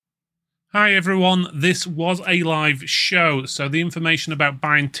Hi everyone, this was a live show, so the information about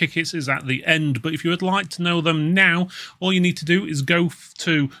buying tickets is at the end, but if you would like to know them now, all you need to do is go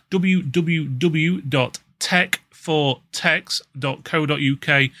to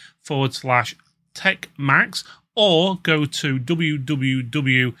www.techfortex.co.uk/techmax or go to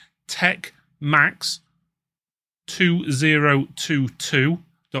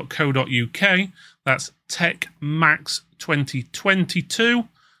www.techmax2022.co.uk. That's TechMax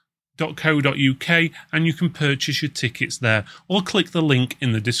 2022.co.uk, and you can purchase your tickets there or click the link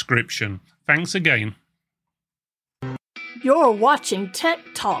in the description. Thanks again. You're watching Tech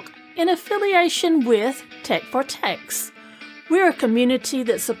Talk in affiliation with Tech for Tex. We're a community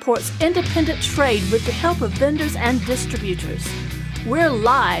that supports independent trade with the help of vendors and distributors. We're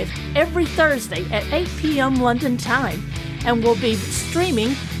live every Thursday at 8 p.m. London time, and we'll be streaming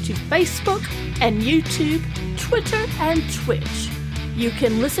to Facebook and YouTube, Twitter, and Twitch. You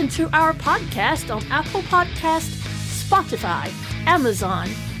can listen to our podcast on Apple Podcast, Spotify, Amazon,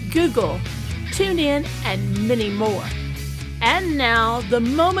 Google, TuneIn, and many more. And now, the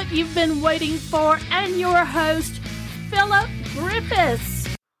moment you've been waiting for, and your host, Philip Griffiths.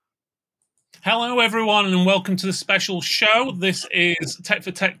 Hello everyone and welcome to the special show. This is Tech for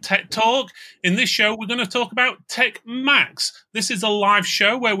Tech Tech Talk. In this show we're going to talk about TechMax. This is a live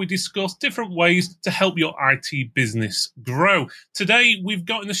show where we discuss different ways to help your IT business grow. Today we've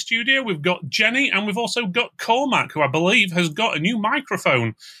got in the studio, we've got Jenny and we've also got Cormac, who I believe has got a new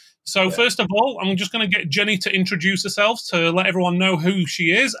microphone. So first of all, I'm just going to get Jenny to introduce herself to let everyone know who she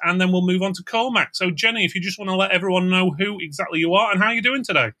is, and then we'll move on to Cormac. So Jenny, if you just want to let everyone know who exactly you are and how you're doing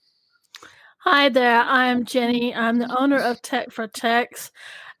today. Hi there, I'm Jenny. I'm the owner of Tech for Tex,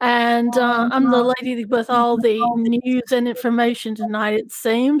 and I'm the lady with all the news and information tonight, it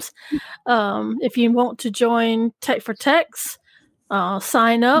seems. If you want to join Tech for Tex,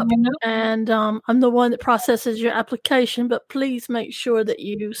 sign up, and I'm the one that processes your application, but please make sure that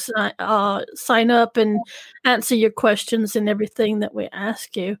you sign up and answer your questions and everything that we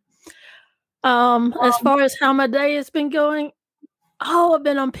ask you. As far as how my day has been going, I've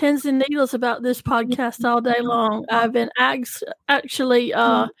been on pins and needles about this podcast all day long. I've been actually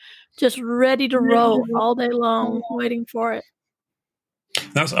just ready to roll all day long, waiting for it.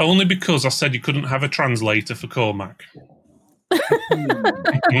 That's only because I said you couldn't have a translator for Cormac.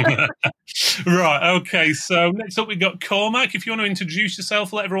 Right, okay, so next up we got Cormac. If you want to introduce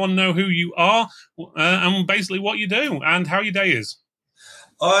yourself, let everyone know who you are and basically what you do and how your day is.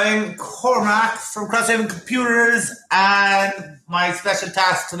 I'm Cormac from Crosshaven Computers, and my special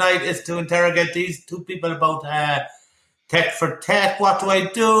task tonight is to interrogate these two people about Tech for Tech. What do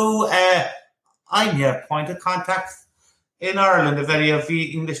I do? I'm your point of contact in Ireland. If any of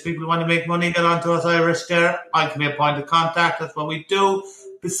the English people want to make money, get on to us Irish there. I can be a point of contact. That's what we do.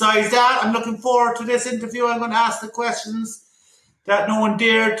 Besides that, I'm looking forward to this interview. I'm going to ask the questions that no one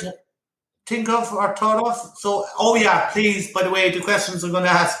dared think of or thought of. So, please, by the way, the questions I'm going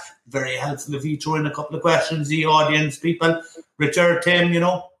to ask, very helpful if you throw in a couple of questions, the audience, people, Richard, Tim,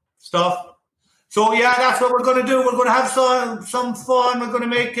 stuff. So, that's what we're going to do. We're going to have some fun. We're going to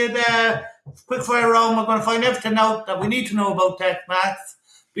make it quick fire round. We're going to find everything out that we need to know about TechMax,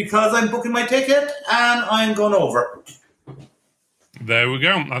 because I'm booking my ticket and I'm going over. There we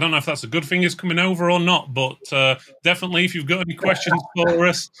go. I don't know if that's a good thing is coming over or not, but definitely if you've got any questions for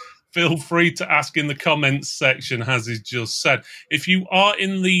us, feel free to ask in the comments section, as he's just said. If you are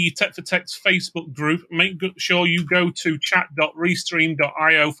in the Tech for Tech's Facebook group, make sure you go to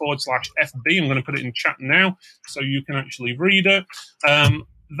chat.restream.io/FB. I'm going to put it in chat now so you can actually read it.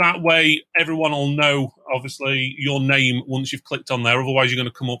 That way, everyone will know, obviously, your name once you've clicked on there. Otherwise, you're going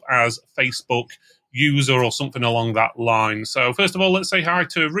to come up as Facebook user or something along that line. So first of all, let's say hi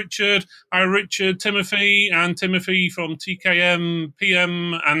to Richard. Hi, Richard, Timothy, and Timothy from TKM,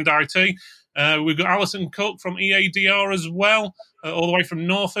 PM, and IT. We've got Alison Cook from EADR as well, all the way from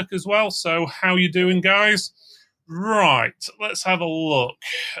Norfolk as well. So how you doing, guys? Right, let's have a look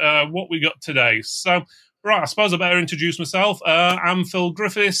what we got today. So, right, I suppose I better introduce myself. I'm Phil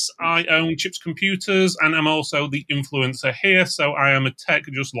Griffiths. I own Chips Computers, and I'm also the influencer here. So I am a tech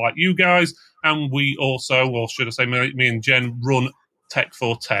just like you guys. And we also, or should I say, me and Jen run Tech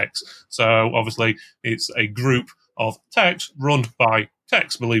for Tex. So obviously, it's a group of techs run by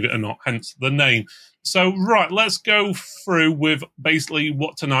techs, believe it or not, hence the name. So, right, let's go through with basically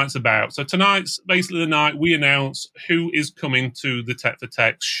what tonight's about. So tonight's basically the night we announce who is coming to the Tech for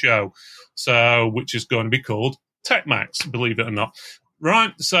Tex show, so which is going to be called TechMax, believe it or not.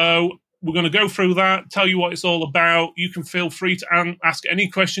 Right, so we're going to go through that, tell you what it's all about. You can feel free to ask any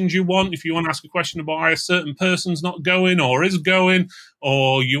questions you want. If you want to ask a question about why a certain person's not going or is going,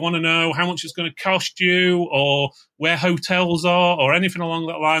 or you want to know how much it's going to cost you, or where hotels are, or anything along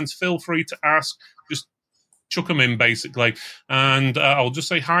that lines, feel free to ask. Just chuck them in, basically. And I'll just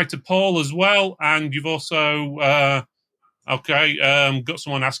say hi to Paul as well. And you've also... got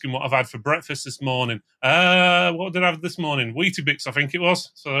someone asking what I've had for breakfast this morning. What did I have this morning? Weetabix, I think it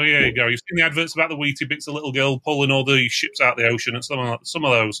was. So there you go. You've seen the adverts about the Weetabix, a little girl pulling all the ships out of the ocean and some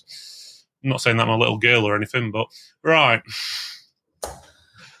of those. I'm not saying that I'm a little girl or anything, but right.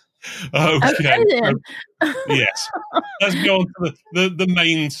 Okay. Yes. Let's go on to the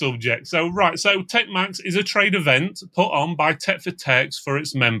main subject. So TechMax is a trade event put on by Tech for Techs for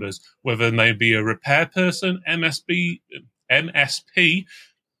its members, whether they be a repair person, MSP,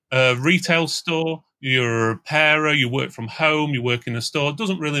 retail store, you're a repairer, you work from home, you work in a store. It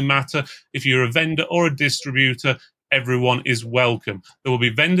doesn't really matter if you're a vendor or a distributor. Everyone is welcome. There will be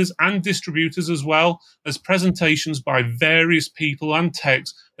vendors and distributors as well as presentations by various people and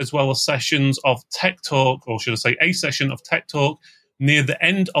techs, as well as sessions of tech talk, or should I say a session of tech talk near the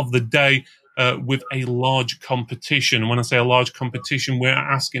end of the day with a large competition. And when I say a large competition, we're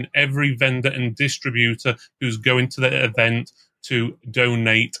asking every vendor and distributor who's going to the event to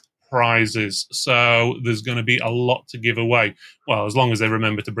donate prizes. So there's going to be a lot to give away. Well, as long as they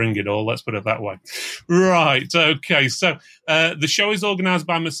remember to bring it all, let's put it that way. Right. Okay. So the show is organized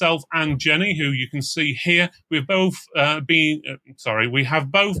by myself and Jenny, who you can see here. We've both we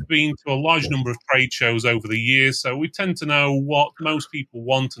have both been to a large number of trade shows over the years. So we tend to know what most people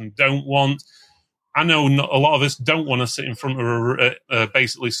want and don't want. I know a lot of us don't want to sit in front of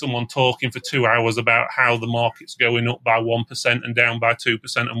basically someone talking for 2 hours about how the market's going up by 1% and down by 2%,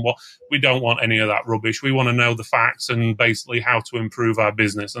 and what we don't want any of that rubbish. We want to know the facts and basically how to improve our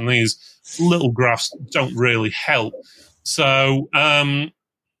business. And these little graphs don't really help. So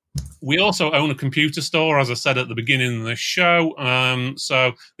we also own a computer store, as I said at the beginning of the show.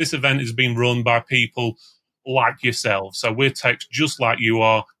 So this event is being run by people like yourself. So we're techs just like you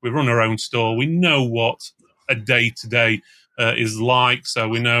are. We run our own store. We know what a day-to-day is like. So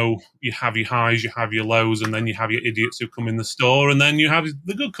we know you have your highs, you have your lows, and then you have your idiots who come in the store, and then you have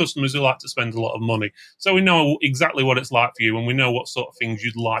the good customers who like to spend a lot of money. So we know exactly what it's like for you, and we know what sort of things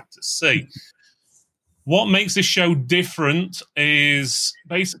you'd like to see. What makes this show different is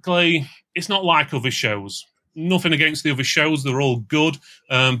basically it's not like other shows. Nothing against the other shows, they're all good,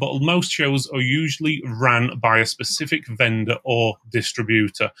 but most shows are usually ran by a specific vendor or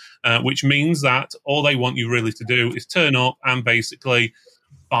distributor, which means that all they want you really to do is turn up and basically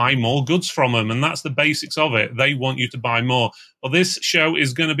buy more goods from them, and that's the basics of it. They want you to buy more. Well, this show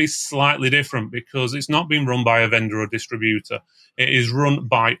is going to be slightly different because it's not being run by a vendor or distributor. It is run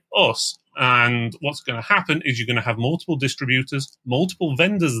by us. And what's going to happen is you're going to have multiple distributors, multiple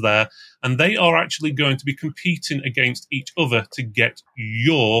vendors there, and they are actually going to be competing against each other to get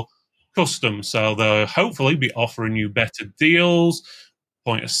your custom. So they'll hopefully be offering you better deals,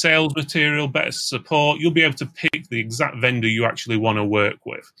 point of sales material, better support. You'll be able to pick the exact vendor you actually want to work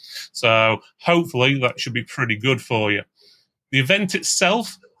with. So hopefully that should be pretty good for you. The event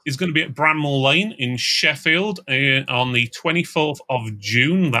itself is going to be at Bramall Lane in Sheffield on the 24th of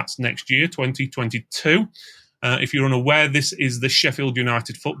June. That's next year, 2022. If you're unaware, this is the Sheffield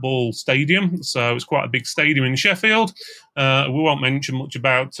United Football Stadium. So it's quite a big stadium in Sheffield. We won't mention much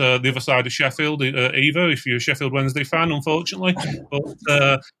about the other side of Sheffield either, if you're a Sheffield Wednesday fan, unfortunately.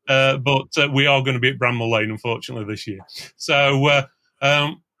 But we are going to be at Bramall Lane, unfortunately, this year. So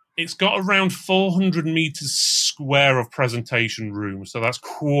it's got around 400 meters square of presentation room. So that's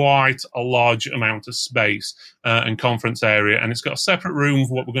quite a large amount of space and conference area. And it's got a separate room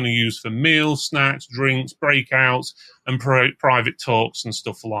for what we're going to use for meals, snacks, drinks, breakouts, and private talks and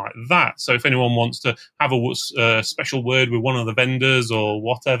stuff like that. So if anyone wants to have a special word with one of the vendors or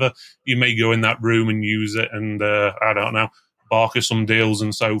whatever, you may go in that room and use it and, I don't know, barker some deals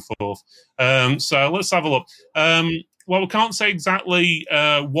and so forth. So let's have a look. Well, we can't say exactly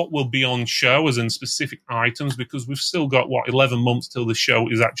what will be on show, as in specific items, because we've still got, 11 months till the show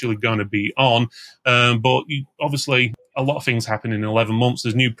is actually going to be on. But obviously, a lot of things happen in 11 months.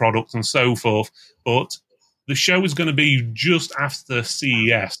 There's new products and so forth. But the show is going to be just after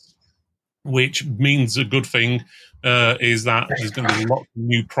CES, which means a good thing is that there's going to be lots of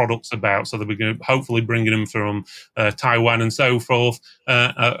new products about. So they'll be going to hopefully bringing them from Taiwan and so forth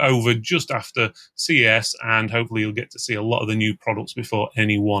over just after CES, and hopefully you'll get to see a lot of the new products before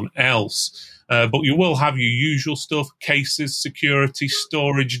anyone else. But you will have your usual stuff: cases, security,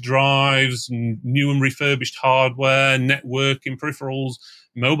 storage drives, new and refurbished hardware, networking, peripherals,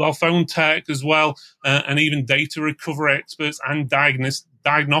 mobile phone tech as well, and even data recovery experts and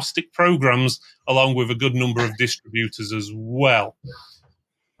diagnostic programs, along with a good number of distributors as well.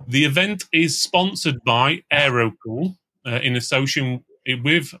 The event is sponsored by Aerocool in association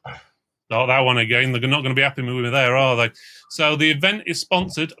with... Oh, that one again. They're not going to be happy with me there, are they? So the event is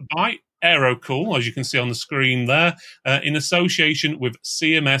sponsored by Aerocool, as you can see on the screen there, in association with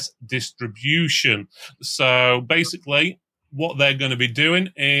CMS Distribution. So basically, what they're going to be doing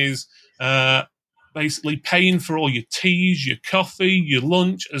is basically paying for all your teas, your coffee, your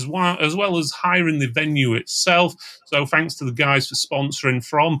lunch, as well as hiring the venue itself. So thanks to the guys for sponsoring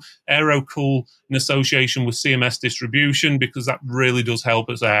from Aerocool in association with CMS Distribution, because that really does help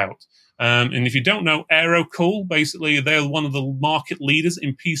us out. And if you don't know Aerocool, basically they're one of the market leaders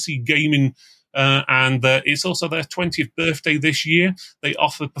in PC gaming, and it's also their 20th birthday this year. They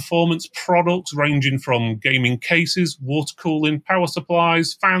offer performance products ranging from gaming cases, water cooling, power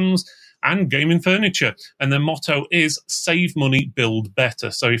supplies, fans, and gaming furniture. And their motto is save money, build better.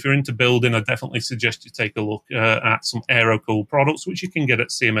 So if you're into building, I definitely suggest you take a look at some Aerocool products, which you can get at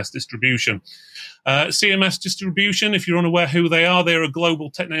CMS Distribution. CMS Distribution, if you're unaware who they are, they're a global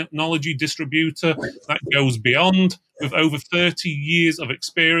technology distributor that goes beyond. With over 30 years of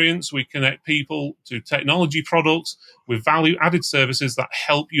experience, we connect people to technology products with value-added services that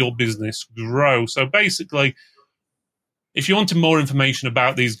help your business grow. So basically, if you wanted more information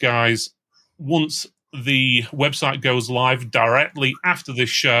about these guys, once the website goes live directly after this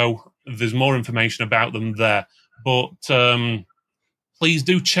show, there's more information about them there. But please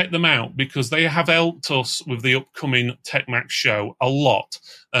do check them out, because they have helped us with the upcoming TechMax show a lot.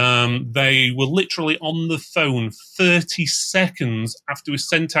 They were literally on the phone 30 seconds after we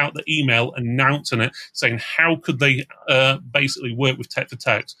sent out the email announcing it, saying how could they basically work with Tech for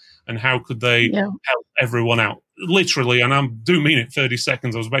Techs and how could they help everyone out. Literally, and I do mean it, 30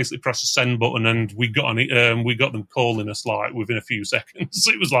 seconds. I was basically pressed the send button and we got we got them calling us like within a few seconds.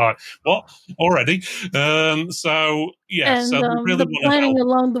 It was like, what? Already? So, yeah. And so really the planning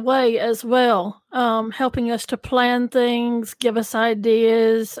along the way as well, helping us to plan things, give us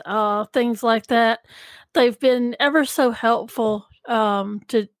ideas, things like that. They've been ever so helpful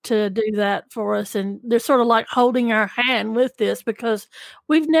to do that for us, and they're sort of like holding our hand with this, because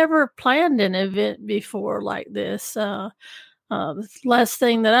we've never planned an event before like this. The last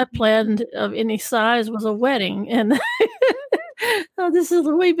thing that I planned of any size was a wedding, and this is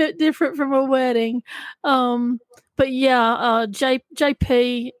a wee bit different from a wedding. But yeah,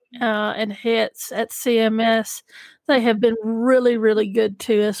 JP and Hetz at CMS, they have been really, really good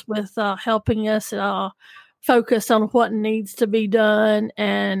to us with helping us focus on what needs to be done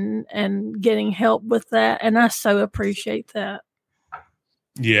and getting help with that. And I so appreciate that.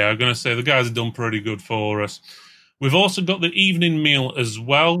 Yeah, I'm going to say the guys have done pretty good for us. We've also got the evening meal as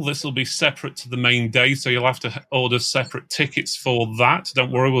well. This will be separate to the main day, so you'll have to order separate tickets for that.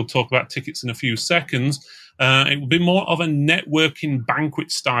 Don't worry, we'll talk about tickets in a few seconds. It will be more of a networking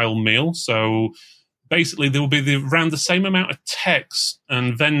banquet style meal. So basically, there will be around the same amount of techs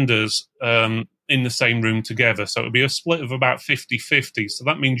and vendors in the same room together. So it'll be a split of about 50-50. So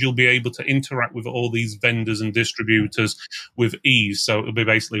that means you'll be able to interact with all these vendors and distributors with ease. So it'll be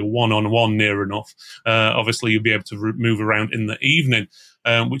basically a one-on-one near enough. Obviously, you'll be able to move around in the evening,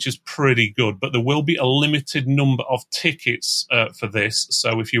 which is pretty good. But there will be a limited number of tickets for this.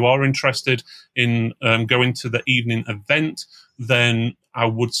 So if you are interested in going to the evening event, then I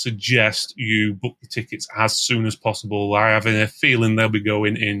would suggest you book the tickets as soon as possible. I have a feeling they'll be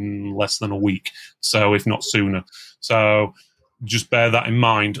going in less than a week, so if not sooner. So just bear that in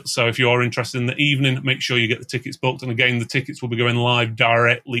mind. So if you are interested in the evening, make sure you get the tickets booked. And again, the tickets will be going live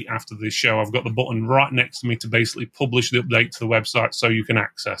directly after this show. I've got the button right next to me to basically publish the update to the website so you can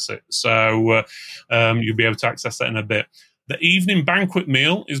access it. So you'll be able to access that in a bit. The evening banquet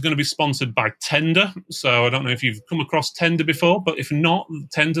meal is going to be sponsored by Tender. So I don't know if you've come across Tender before, but if not,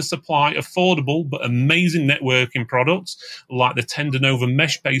 Tender supply affordable but amazing networking products like the Tender Nova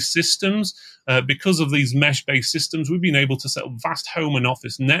mesh-based systems. Because of these mesh-based systems, we've been able to set up vast home and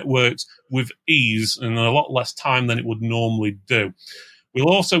office networks with ease and a lot less time than it would normally do. We'll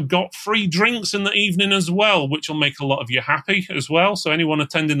also got free drinks in the evening as well, which will make a lot of you happy as well. So anyone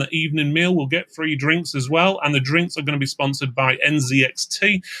attending the evening meal will get free drinks as well. And the drinks are going to be sponsored by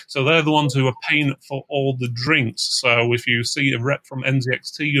NZXT. So they're the ones who are paying for all the drinks. So if you see a rep from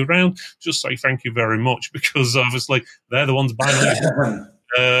NZXT around, just say thank you very much, because obviously they're the ones buying it.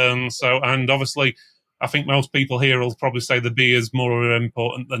 And obviously, I think most people here will probably say the beer is more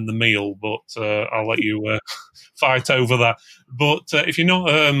important than the meal, but I'll let you fight over that. But if you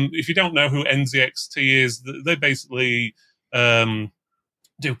don't know who NZXT is, they basically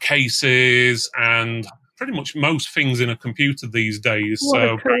do cases and pretty much most things in a computer these days.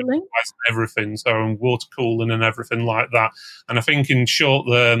 Water cooling. Everything, so water cooling and everything like that. And I think in short,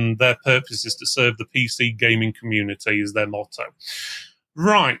 their purpose is to serve the PC gaming community is their motto.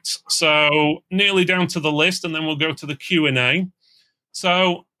 Right, so nearly down to the list, and then we'll go to the Q&A.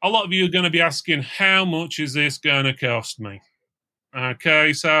 So a lot of you are going to be asking, how much is this going to cost me?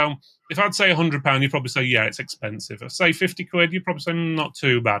 Okay, so if I'd say £100, you'd probably say, yeah, it's expensive. If I say 50 quid, you'd probably say, not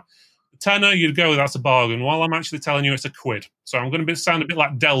too bad. The tenner, you'd go, that's a bargain. While I'm actually telling you it's a quid. So I'm going to sound a bit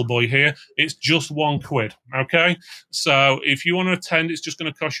like Del Boy here. It's just £1, okay? So if you want to attend, it's just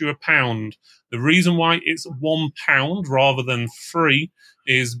going to cost you £1. The reason why it's £1 rather than free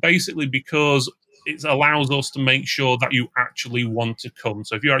is basically because it allows us to make sure that you actually want to come.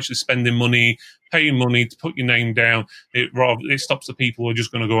 So if you're actually spending money, paying money to put your name down, it stops the people who are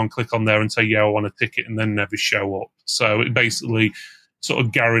just going to go and click on there and say, yeah, I want a ticket, and then never show up. So it basically sort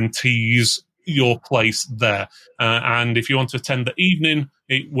of guarantees your place there. And if you want to attend the evening,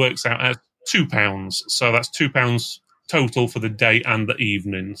 it works out at £2. So that's £2 total for the day and the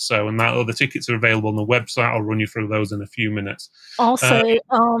evening. So, and the tickets are available on the website. I'll run you through those in a few minutes. Also,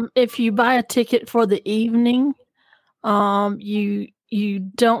 if you buy a ticket for the evening, you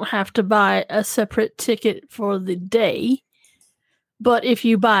don't have to buy a separate ticket for the day. But if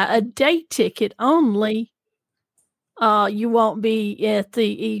you buy a day ticket only, you won't be at the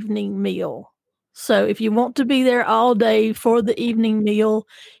evening meal. So if you want to be there all day for the evening meal,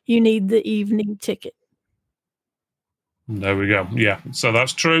 you need the evening ticket. There we go. Yeah, so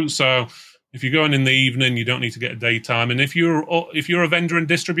that's true. So if you're going in the evening, you don't need to get a daytime. And if you're a vendor and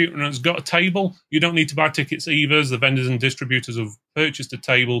distributor and has got a table, you don't need to buy tickets either. The vendors and distributors have purchased a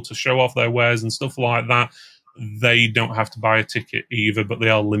table to show off their wares and stuff like that. They don't have to buy a ticket either, but they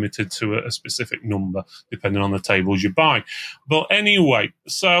are limited to a specific number depending on the tables you buy. But anyway,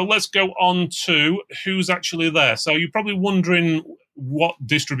 so let's go on to who's actually there. So you're probably wondering what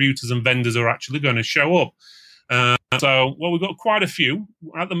distributors and vendors are actually going to show up. So we've got quite a few.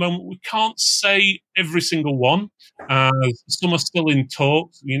 At the moment, we can't say every single one. Some are still in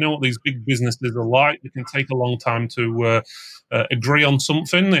talks. You know what these big businesses are like. They can take a long time to agree on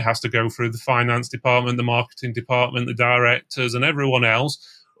something. It has to go through the finance department, the marketing department, the directors, and everyone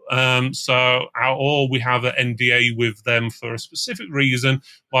else. Or we have an NDA with them for a specific reason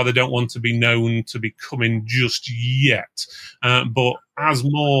why they don't want to be known to be coming just yet. But as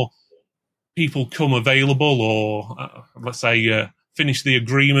more people come available, or let's say finish the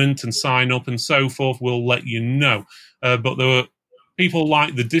agreement and sign up and so forth, we'll let you know. But there are people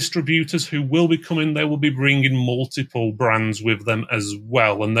like the distributors who will be coming. They will be bringing multiple brands with them as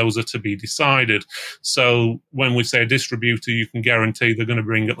well, and those are to be decided. So when we say a distributor, you can guarantee they're going to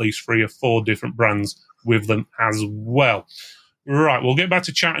bring at least 3 or 4 different brands with them as well. Right, we'll get back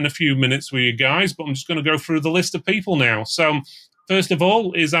to chat in a few minutes with you guys, but I'm just going to go through the list of people now. So first of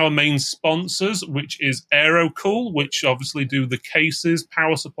all is our main sponsors, which is AeroCool, which obviously do the cases,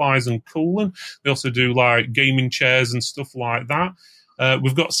 power supplies, and cooling. They also do like gaming chairs and stuff like that.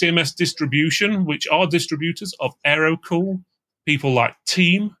 We've got CMS Distribution, which are distributors of AeroCool. People like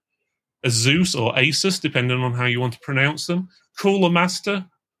Team, Asus or Asus, depending on how you want to pronounce them, Cooler Master,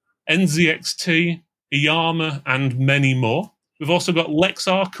 NZXT, Iyama, and many more. We've also got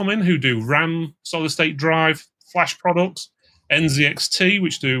Lexar coming, who do RAM, solid-state drive, flash products. NZXT,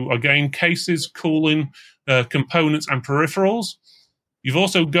 which do, again, cases, cooling, components, and peripherals. You've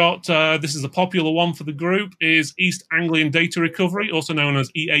also got, this is a popular one for the group, is East Anglian Data Recovery, also known as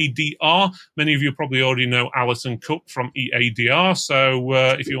EADR. Many of you probably already know Alison Cook from EADR, so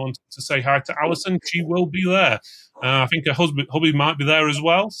if you want to say hi to Alison, she will be there. I think her hubby might be there as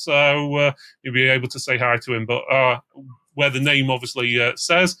well, so you'll be able to say hi to him. But where the name obviously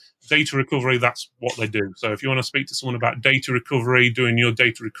says data recovery, that's what they do. So if you want to speak to someone about data recovery, doing your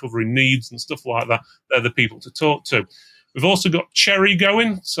data recovery needs and stuff like that, they're the people to talk to. We've also got Cherry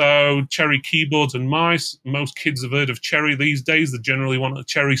going, so Cherry keyboards and mice. Most kids have heard of Cherry these days. They generally want a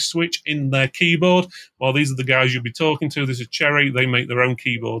Cherry switch in their keyboard. Well, these are the guys you'll be talking to. This is Cherry. They make their own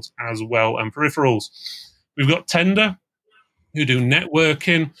keyboards as well and peripherals. We've got Tender. who do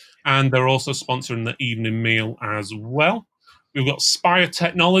networking, and they're also sponsoring the evening meal as well. We've got Spire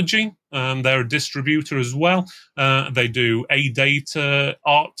Technology. They're a distributor as well. They do AData,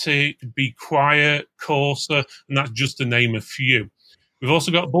 Arctic, Be Quiet, Corsa, and that's just to name a few. We've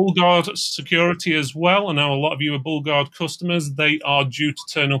also got Bullguard Security as well. I know a lot of you are Bullguard customers. They are due to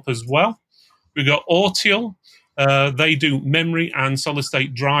turn up as well. We've got Autiel. They do memory and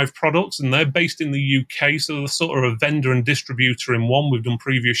solid-state drive products, and they're based in the UK, so they're sort of a vendor and distributor in one. We've done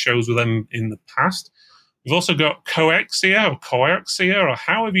previous shows with them in the past. We've also got Coexia, or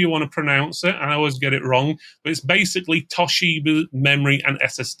however you want to pronounce it. I always get it wrong, but it's basically Toshiba memory and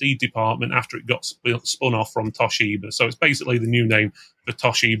SSD department after it got spun off from Toshiba. So it's basically the new name for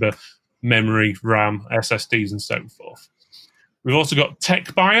Toshiba memory, RAM, SSDs, and so forth. We've also got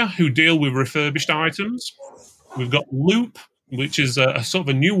Tech Buyer, who deal with refurbished items. We've got Loop, which is a sort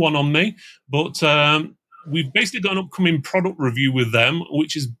of a new one on me, but we've basically got an upcoming product review with them,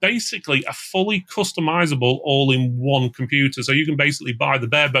 which is basically a fully customizable all-in-one computer. So you can basically buy the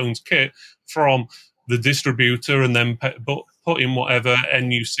bare bones kit from the distributor and then put in whatever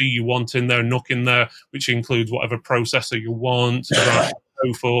NUC you want in there, NUC in there, which includes whatever processor you want, and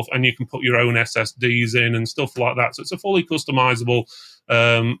so forth. And you can put your own SSDs in and stuff like that. So it's a fully customizable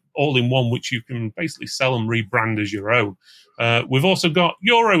all-in-one, which you can basically sell and rebrand as your own. We've also got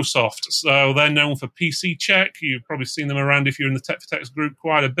Eurosoft. So they're known for PC Check. You've probably seen them around if you're in the Tech for Techs group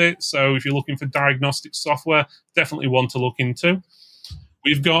quite a bit. So if you're looking for diagnostic software, definitely one to look into.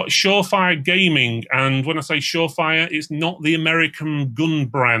 We've got Surefire Gaming. And when I say Surefire, it's not the American gun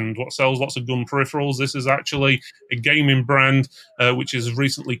brand, what sells lots of gun peripherals. This is actually a gaming brand which has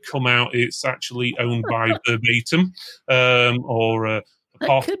recently come out. It's actually owned by Verbatim or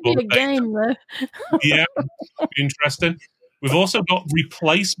That could be a game, though. Yeah, interesting. We've also got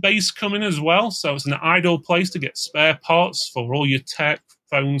Replace Base coming as well. So it's an idle place to get spare parts for all your tech,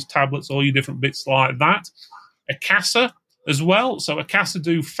 phones, tablets, all your different bits like that. Akasa as well. So Akasa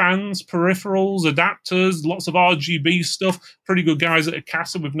do fans, peripherals, adapters, lots of RGB stuff. Pretty good guys at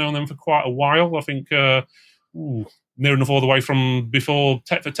Akasa. We've known them for quite a while. I think near enough all the way from before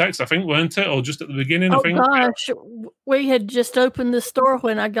Tech for Techs, I think, weren't it? Or just at the beginning, I think. Oh, gosh. We had just opened the store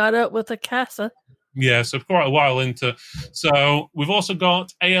when I got up with Akasa. Yeah, so quite a while into. So we've also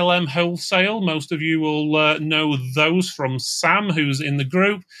got ALM Wholesale. Most of you will know those from Sam, who's in the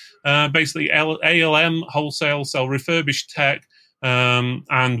group. Basically, ALM Wholesale sell refurbished tech,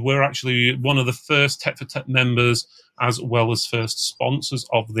 and we're actually one of the first Tech for Tech members as well as first sponsors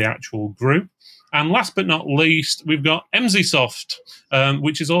of the actual group. And last but not least, we've got Emsisoft,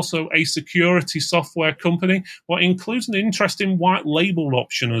 which is also a security software company, what includes an interesting white label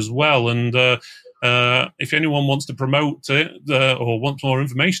option as well. And if anyone wants to promote it or wants more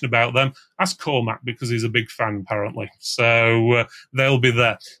information about them, ask Cormac because he's a big fan, apparently. So they'll be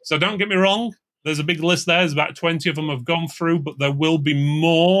there. So don't get me wrong. There's a big list there. There's about 20 of them have gone through, but there will be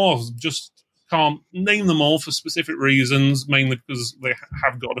more. Just can't name them all for specific reasons, mainly because they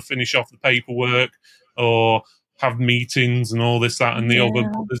have got to finish off the paperwork or have meetings and all this, that, and the other.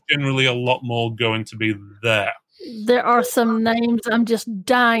 But there's generally a lot more going to be there. There are some names I'm just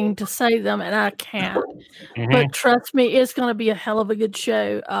dying to say them, and I can't. Mm-hmm. But trust me, it's going to be a hell of a good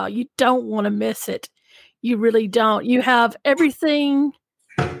show. You don't want to miss it. You really don't. You have everything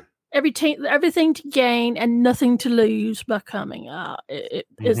to gain and nothing to lose by coming. It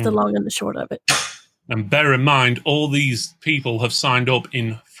is the long and the short of it. And bear in mind, all these people have signed up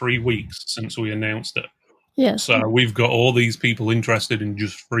in 3 weeks since we announced it. Yes. So we've got all these people interested in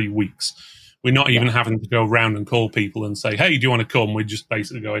just 3 weeks. We're not even having to go around and call people and say, hey, do you want to come? We're just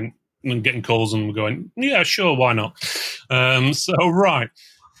basically going and getting calls and we're going, yeah, sure, why not? Right.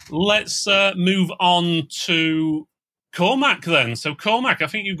 Let's move on to Cormac then. So, Cormac, I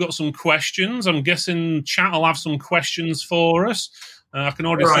think you've got some questions. I'm guessing chat will have some questions for us. I can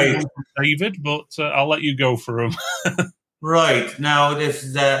already see one from David, but I'll let you go for them. Right. Now, this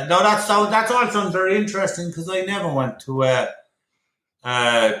is that all sounds very interesting because I never went to a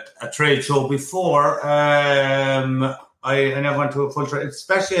trade show before. I never went to a full trade,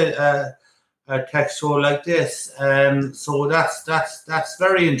 especially a tech show like this. So that's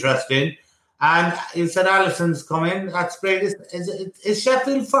very interesting. And you said Alison's coming. That's great. Is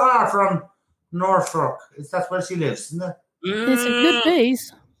Sheffield far from Norfolk? That's where she lives, isn't it? It's a good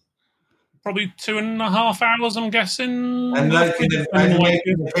piece. Probably 2.5 hours, I'm guessing. And like in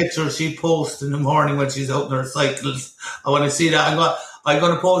the picture she posts in the morning when she's out on her cycles, I want to see that. I'm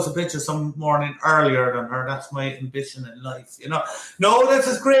going to post a picture some morning earlier than her. That's my ambition in life, you know. No, this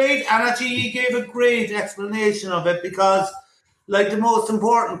is great. And actually, he gave a great explanation of it because, like, the most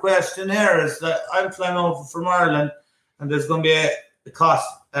important question here is that I'm flying over from Ireland and there's going to be a cost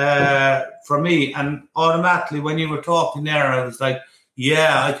for me. And automatically, when you were talking there, I was like,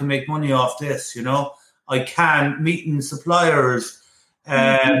 yeah, I can make money off this, you know. I can, meeting suppliers,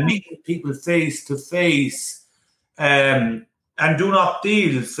 meeting people face to face, and do not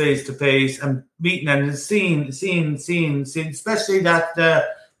deal face to face, and meeting and seeing, especially that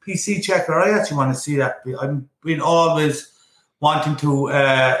PC checker. I actually want to see that. I've been always wanting to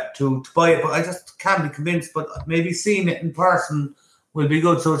buy it, but I just can't be convinced. But maybe seeing it in person will be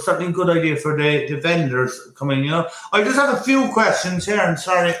good. So it's certainly a good idea for the vendors coming, you know. I just have a few questions here. I'm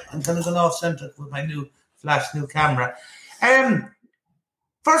sorry, I'm kind of going off centre with my new camera.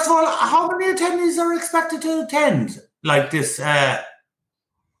 First of all, how many attendees are expected to attend like this?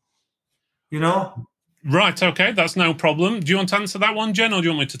 You know? Right, okay, that's no problem. Do you want to answer that one, Jen, or do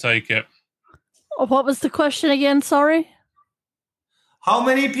you want me to take it? What was the question again? Sorry? How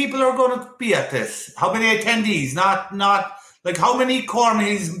many people are going to be at this? How many attendees? Not like how many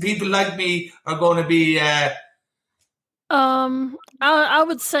Cormans and people like me are going to be... I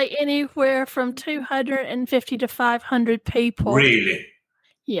would say anywhere from 250 to 500 people. Really?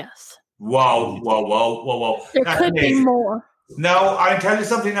 Yes. Wow. There That's could amazing. be more. Now, I'll tell you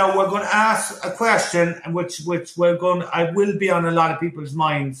something now. We're going to ask a question which I will be on a lot of people's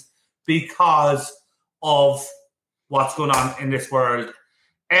minds because of what's going on in this world.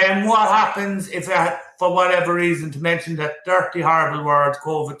 And what happens if, for whatever reason, to mention that dirty, horrible word,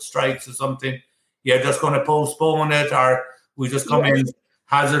 COVID strikes or something, you're just going to postpone it, or we just come in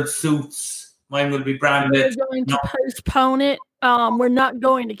hazard suits. Mine will be branded. We're going to postpone it. We're not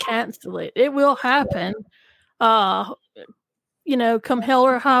going to cancel it. It will happen. You know, come hell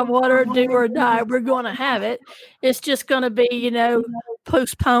or high water, do or die, we're going to have it. It's just going to be, you know,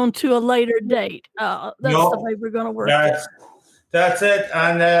 postponed to a later date. That's the way we're going to work it. That's it.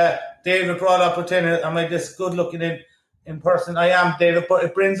 And David brought up a thing. Am I this good looking in person? I am, David, but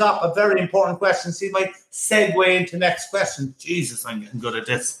it brings up a very important question. See, my segue into next question. Jesus, I'm getting good at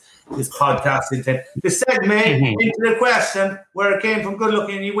this podcasting thing. The segue into the question, where it came from, good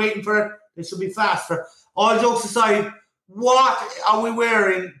looking, and you waiting for it, it should be faster. All jokes aside, what are we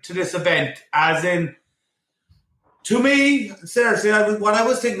wearing to this event? As in, to me, seriously, what I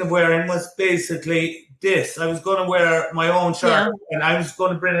was thinking of wearing was basically this. I was going to wear my own shirt, and I was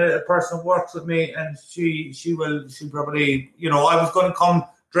going to bring a person who works with me, and she probably, you know, I was going to come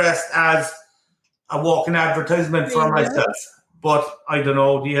dressed as a walking advertisement for myself. But I don't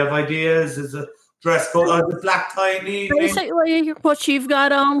know. Do you have ideas? Is a dress code or the black tie needed? Basically, what you've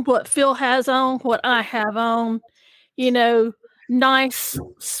got on, what Phil has on, what I have on, you know, nice,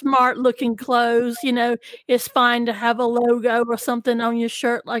 smart-looking clothes. You know, it's fine to have a logo or something on your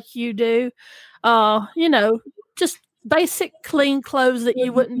shirt like you do. You know, just basic, clean clothes that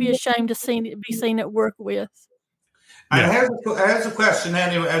you wouldn't be ashamed to be seen at work with. And here's a question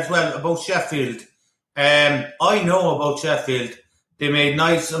anyway as well about Sheffield. I know about Sheffield. They made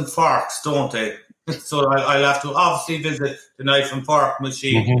knives and forks, don't they? So I'll have to obviously visit the knife and fork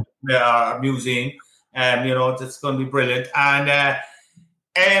machine museum. You know, it's going to be brilliant. And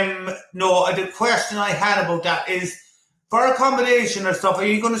the question I had about that is, for accommodation or stuff, are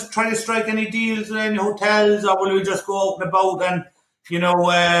you going to try to strike any deals with any hotels, or will we just go out and about and, you know,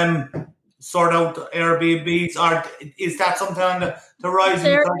 sort out Airbnbs, or is that something on the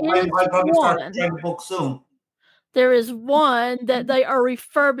horizon? I'll probably start trying to book soon. There is one that they are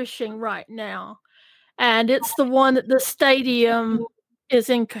refurbishing right now, and it's the one that the stadium is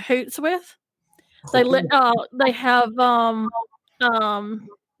in cahoots with. They have the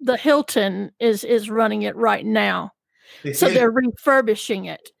Hilton is running it right now, so they're refurbishing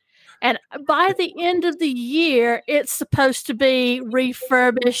it. And by the end of the year, it's supposed to be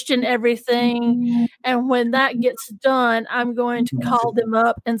refurbished and everything. And when that gets done, I'm going to call them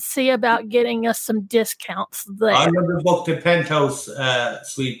up and see about getting us some discounts there. I never booked a penthouse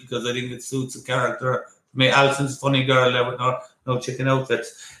suite because I think it suits the character. I mean, Alison's a funny girl there with no chicken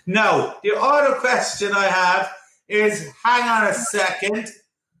outfits. Now, the other question I have is, hang on a second.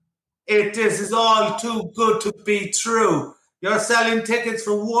 This is all too good to be true. You're selling tickets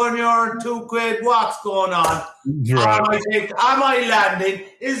for €1, £2. What's going on? Right. Am I landing?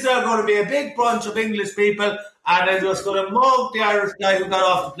 Is there going to be a big bunch of English people and they're just going to mug the Irish guy who got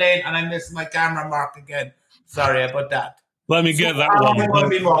off the plane, and I missed my camera mark again? Sorry about that. Let me get that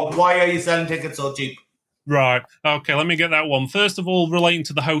one. Why are you selling tickets so cheap? Right. Okay, let me get that one. First of all, relating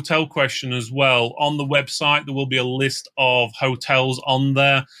to the hotel question as well, on the website there will be a list of hotels on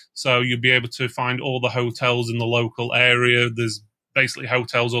there. So you'll be able to find all the hotels in the local area. There's basically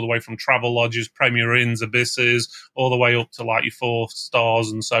hotels all the way from travel lodges, Premier Inns, Abysses, all the way up to like your 4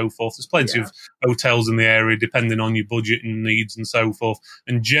 stars and so forth. There's plenty of hotels in the area depending on your budget and needs and so forth.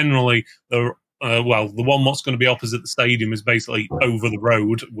 And generally, the one what's going to be opposite the stadium is basically over the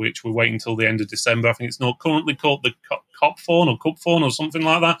road, which we're waiting until the end of December. I think it's not currently called the Cupthorne or something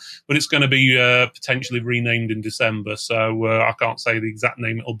like that, but it's going to be potentially renamed in December. So I can't say the exact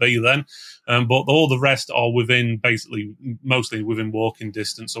name it'll be then. But all the rest are mostly within walking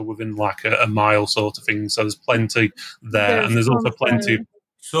distance or within like a mile sort of thing. So there's plenty there. And there's also plenty.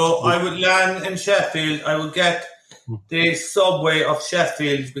 So I would land in Sheffield. I would get the subway of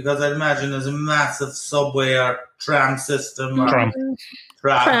Sheffield, because I imagine there's a massive subway or tram system. Tram.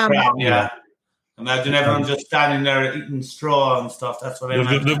 Yeah. Imagine everyone just standing there eating straw and stuff. That's what I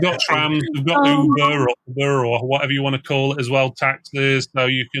imagine. They've got trams, they've got Uber or whatever you want to call it as well, taxis. So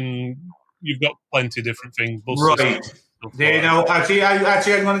you've got plenty of different things. Buses, right. Actually,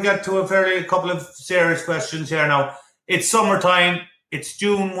 I'm going to get to a couple of serious questions here now. It's summertime. It's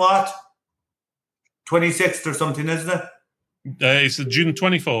June what? 26th or something, isn't it? It's June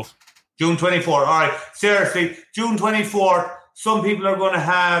 24th. June 24th. All right. Seriously, June 24th, some people are going to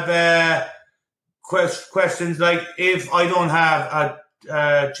have questions like, if I don't have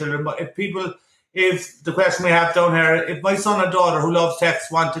children, but if the question we have down here, if my son or daughter who loves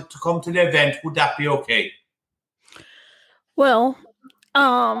text wanted to come to the event, would that be okay? Well,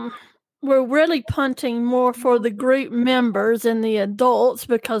 we're really punting more for the group members and the adults,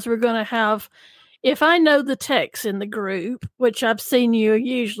 because we're going to have, if I know the techs in the group, which I've seen you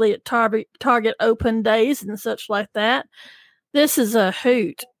usually at Target open days and such like that, this is a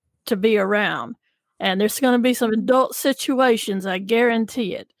hoot to be around. And there's going to be some adult situations, I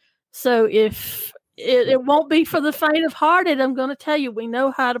guarantee it. So if it won't be for the faint of hearted, I'm going to tell you, we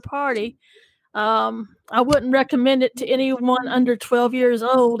know how to party. I wouldn't recommend it to anyone under 12 years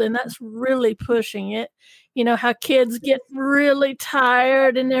old, and that's really pushing it. You know how kids get really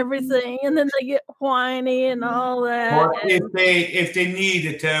tired and everything, and then they get whiny and all that. Or if they need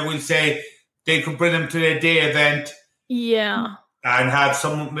it, we'll say they could bring them to a day event. Yeah. And have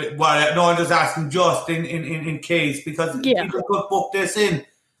some. Well, no, I'm just asking just in case, because people could book this in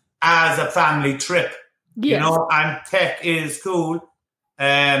as a family trip. Yes. You know, and tech is cool.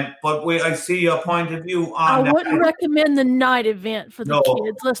 But I see your point of view on that. I wouldn't recommend the night event for the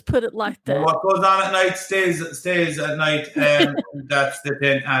kids. Let's put it like that. What goes on at night stays at night. That's the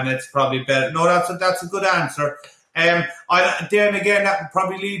thing, and it's probably better. No, that's a good answer. Then again, that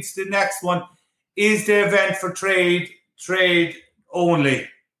probably leads to the next one. Is the event for trade only?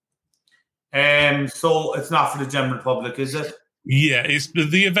 So it's not for the general public, is it? Yeah,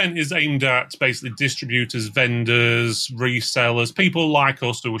 the event is aimed at basically distributors, vendors, resellers, people like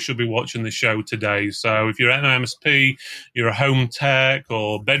us who should be watching the show today. So if you're an MSP, you're a home tech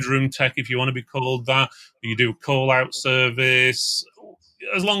or bedroom tech, if you want to be called that, you do a call-out service,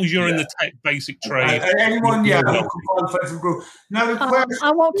 as long as you're in the tech basic trade. Anyone, who can qualify for the group. Now, the question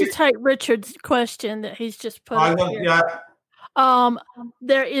I want to take Richard's question that he's just put up here.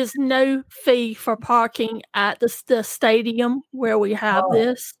 There is no fee for parking at the stadium where we have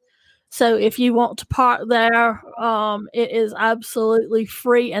this. So if you want to park there, it is absolutely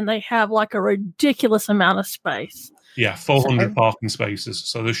free, and they have like a ridiculous amount of space. Yeah, 400 parking spaces.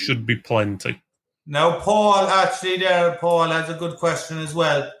 So there should be plenty. Now, Paul has a good question as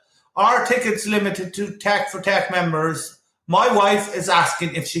well. Are tickets limited to Tech for Tech members? My wife is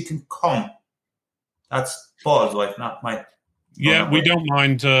asking if she can come. That's Paul's wife, not mine. Yeah, we don't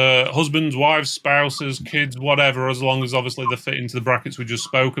mind husbands, wives, spouses, kids, whatever, as long as obviously they fit into the brackets we just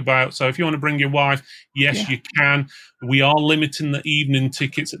spoke about. So if you want to bring your wife, yes, you can. We are limiting the evening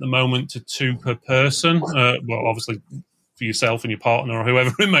tickets at the moment to 2 per person. Well, obviously for yourself and your partner or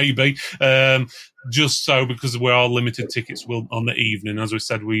whoever it may be. Just so because we are limited tickets on the evening. As we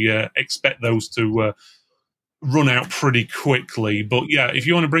said, we expect those to run out pretty quickly. But yeah, if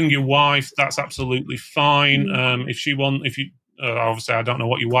you want to bring your wife, that's absolutely fine. Obviously, I don't know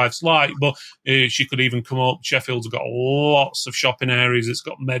what your wife's like, but she could even come up. Sheffield's got lots of shopping areas. It's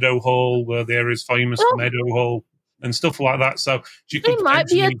got Meadowhall, where the area is famous for Meadowhall and stuff like that. So she might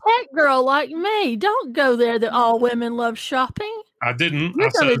be a tech girl like me. Don't go there that all women love shopping. I didn't.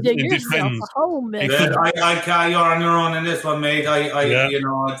 You're going to dig yourself a hole, mate. I can't. You're on your own in this one, mate.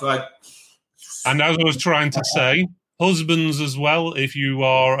 It's like. And as I was trying to say, husbands as well, if you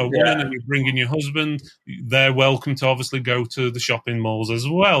are a woman and you're bringing your husband, they're welcome to obviously go to the shopping malls as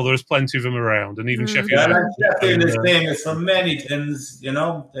well. There's plenty of them around. And even Sheffield. Sheffield is famous for many things, you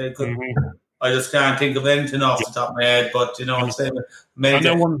know. They could, I just can't think of anything off the top of my head, but, you know, I'm saying.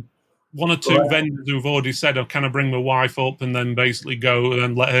 one or two vendors who've already said, "Oh, can I bring my wife up?" and then basically go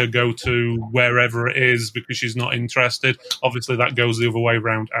and let her go to wherever it is because she's not interested. Obviously, that goes the other way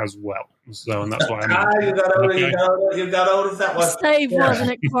around as well. So, and that's why you got out of that one. Steve,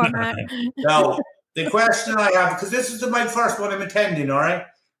 wasn't it, Cormac? Now, the question I have, because this is my first one I'm attending, all right?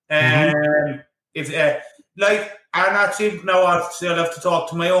 And actually, now I'll have to talk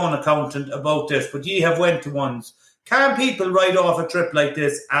to my own accountant about this, but ye have went to ones. Can people write off a trip like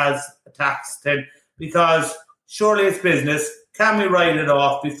this as a tax then? Because surely it's business. Can we write it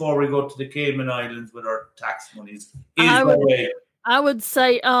off before we go to the Cayman Islands with our tax monies? I would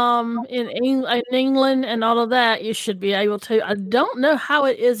say in England and all of that, you should be able to. I don't know how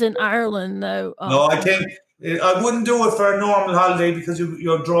it is in Ireland, though. No, I think I wouldn't do it for a normal holiday because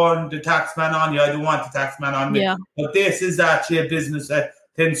you're drawing the tax man on you. I don't want the tax man on me. Yeah. But this is actually a business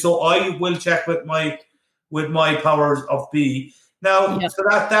thing. So I will check with my powers of B. Now, so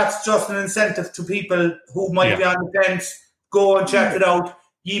that's just an incentive to people who might be on the fence. Go and check it out.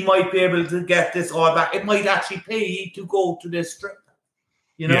 You might be able to get this all back. It might actually pay you to go to this trip.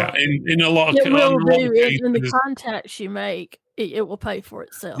 You know? Yeah, in a lot of cases. It will do. Cases, in the contacts you make, it will pay for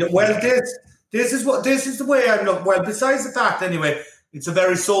itself. Yeah, well, this is the way I look. Well, besides the fact, anyway, it's a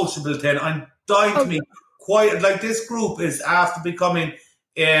very sociable thing. I'm dying to meet quite like this group is after becoming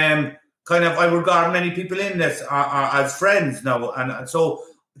kind of. I regard many people in this as friends now, and so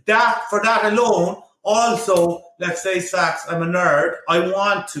that for that alone. Also, let's face facts, I'm a nerd. I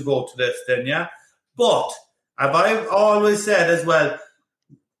want to go to this then, yeah? But, as I've always said as well,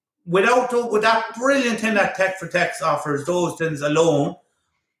 with that brilliant thing that Tech for Techs offers, those things alone,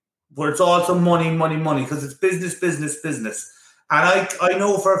 but it's also money, because it's business. And I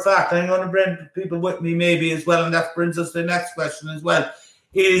know for a fact, I'm going to bring people with me maybe as well, and that brings us to the next question as well,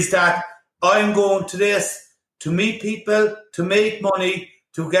 is that I'm going to this to meet people, to make money,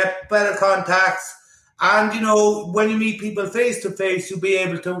 to get better contacts. And, you know, when you meet people face to face, you'll be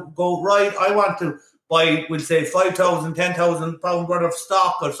able to go, right, I want to buy, we'll say, 5,000, 10,000 pound worth of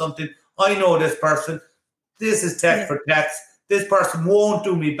stock or something. I know this person. This is Tech for Techs. This person won't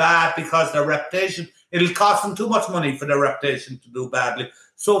do me bad because their reputation, it'll cost them too much money for their reputation to do badly.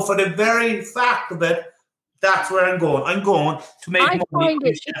 So for the very fact of it, that's where I'm going. I'm going to make money. I find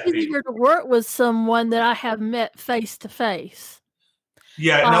it easier to work with someone that I have met face to face.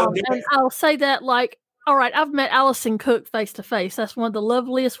 Yeah, and I'll say that like, all right, I've met Alison Cook face to face. That's one of the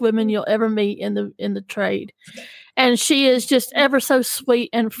loveliest women you'll ever meet in the trade, and she is just ever so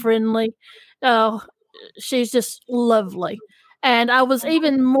sweet and friendly. She's just lovely, and I was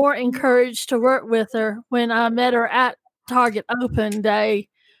even more encouraged to work with her when I met her at Target Open Day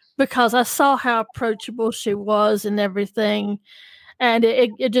because I saw how approachable she was and everything, and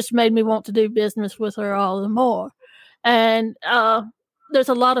it just made me want to do business with her all the more. And there's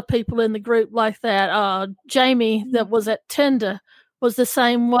a lot of people in the group like that. Jamie that was at Tinder was the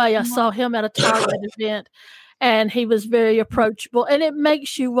same way. I saw him at a Target event, and he was very approachable. And it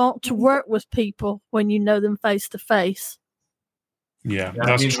makes you want to work with people when you know them face to face. Yeah,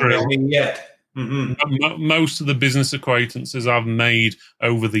 that's true. Most of the business acquaintances I've made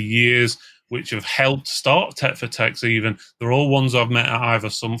over the years, which have helped start Tech for Techs even, they're all ones I've met at either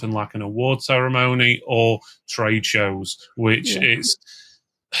something like an award ceremony or trade shows, which is...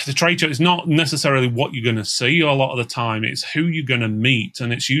 The trade show is not necessarily what you're going to see a lot of the time. It's who you're going to meet.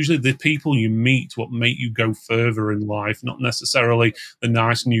 And it's usually the people you meet what make you go further in life, not necessarily the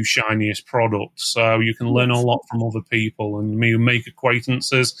nice, new, shiniest product. So you can learn a lot from other people and you make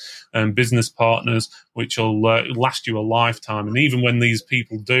acquaintances and business partners, which will last you a lifetime. And even when these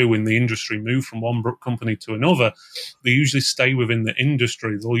people do in the industry move from one company to another, they usually stay within the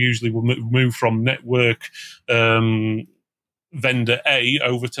industry. They'll usually move from network vendor A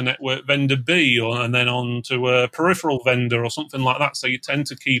over to network vendor B, and then on to a peripheral vendor or something like that. So you tend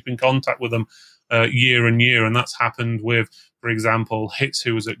to keep in contact with them year and year, and that's happened with, for example, Hits,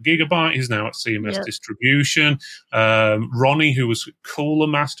 who was at Gigabyte, he's now at CMS Distribution. Ronnie, who was Cooler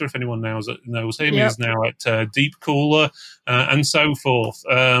Master, if anyone knows him, is now at Deep Cooler, and so forth.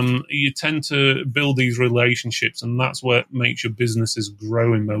 You tend to build these relationships, and that's what makes your businesses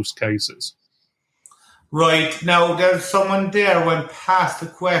grow in most cases. Right. Now, there's someone there went past the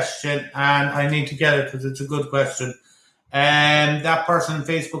question, and I need to get it because it's a good question. And that person,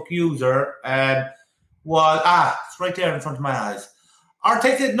 Facebook user, it's right there in front of my eyes. Our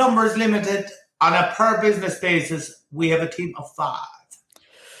ticket number is limited on a per business basis. We have a team of 5.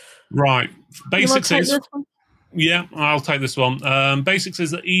 Right. Basics is... Yeah, I'll take this one. Basics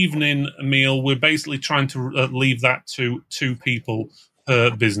is the evening meal. We're basically trying to leave that to 2 people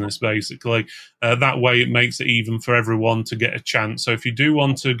per business, basically. That way it makes it even for everyone to get a chance. So if you do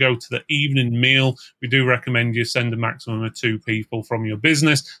want to go to the evening meal, we do recommend you send a maximum of 2 people from your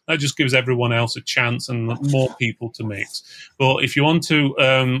business. That just gives everyone else a chance and more people to mix. But if you want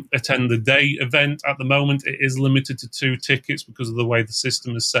to attend the day event, at the moment it is limited to 2 tickets because of the way the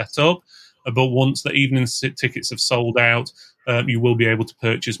system is set up. But once the evening tickets have sold out, you will be able to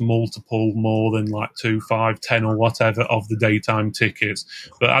purchase multiple, more than like 2, 5, 10 or whatever of the daytime tickets.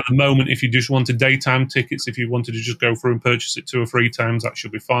 But at the moment, if you just wanted daytime tickets, if you wanted to just go through and purchase it 2 or 3 times, that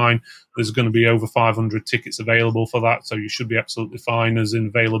should be fine. There's going to be over 500 tickets available for that, so you should be absolutely fine as in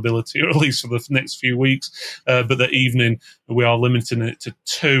availability, or at least for the next few weeks. But the evening, we are limiting it to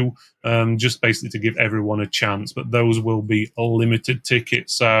 2, just basically to give everyone a chance. But those will be limited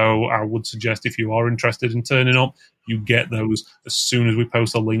tickets, so I would suggest if you are interested in turning up, you get those as soon as we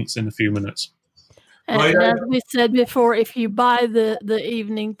post the links in a few minutes. And as we said before, if you buy the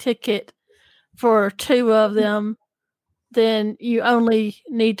evening ticket for 2 of them, then you only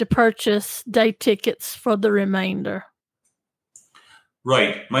need to purchase day tickets for the remainder.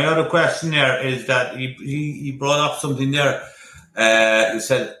 Right. My other question there is that he brought up something there. He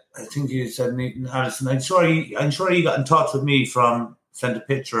said, I think you said, Alison, I'm sure he got in touch with me sent a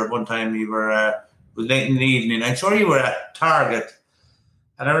picture at one time. We were late in the evening. I'm sure you were at Target.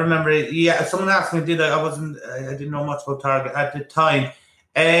 And I remember, someone asked me, I didn't know much about Target at the time.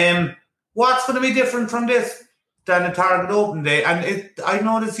 What's going to be different from this than a Target open day? And I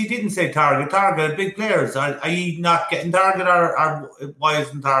noticed he didn't say Target. Target, big players. Are you not getting Target, or why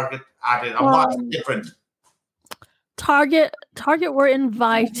isn't Target added? And what's different? Target were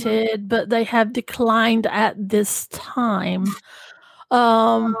invited, but they have declined at this time.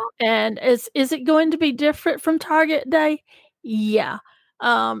 And is it going to be different from Target Day? Yeah.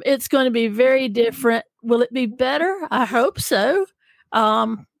 It's going to be very different. Will it be better? I hope so.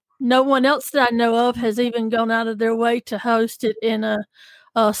 No one else that I know of has even gone out of their way to host it in a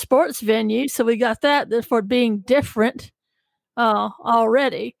sports venue. So we got that for being different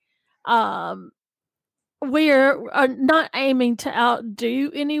already. We are not aiming to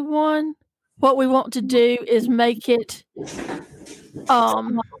outdo anyone. What we want to do is make it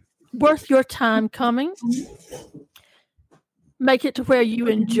worth your time coming. Make it to where you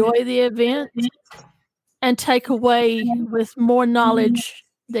enjoy the event and take away with more knowledge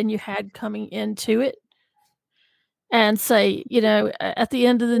than you had coming into it. And say, at the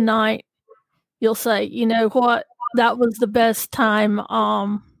end of the night, you'll say, you know what, that was the best time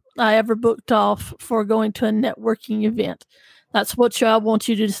I ever booked off for going to a networking event. That's what I want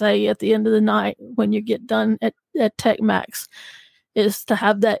you to say at the end of the night when you get done at TechMax, is to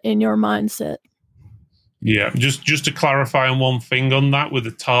have that in your mindset. Yeah, just to clarify on one thing on that with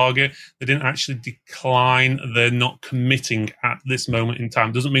the Target, they didn't actually decline. They're not committing at this moment in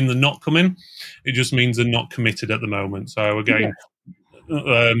time. Doesn't mean they're not coming. It just means they're not committed at the moment. So again,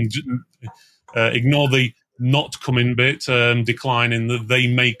 ignore the not coming bit, declining that they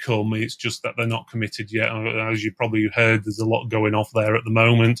may come. It's just that they're not committed yet. As you probably heard, there's a lot going off there at the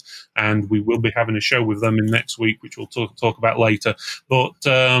moment, and we will be having a show with them in next week, which we'll talk about later. But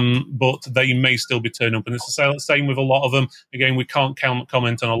they may still be turning up, and it's the same with a lot of them. Again, we can't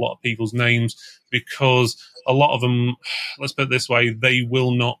comment on a lot of people's names because a lot of them, let's put it this way, they will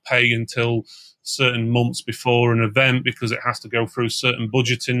not pay until certain months before an event because it has to go through certain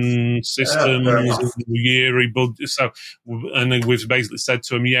budgeting systems, yearly budget. So, and then we've basically said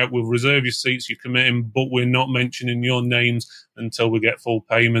to them, we'll reserve your seats, you come in, but we're not mentioning your names until we get full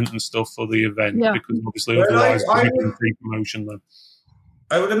payment and stuff for the event, because obviously otherwise we're doing free promotion then.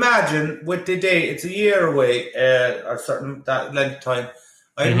 I would imagine with the day, it's a year away, or certain that length of time.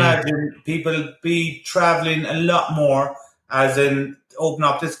 I imagine people be traveling a lot more, as in open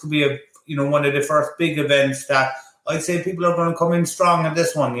up. This could be one of the first big events that I'd say people are going to come in strong in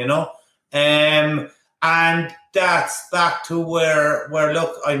this one, and that's back to where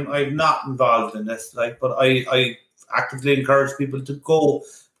look, I'm not involved in this, but I actively encourage people to go,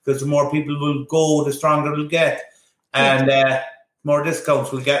 because the more people will go, the stronger it'll get, and more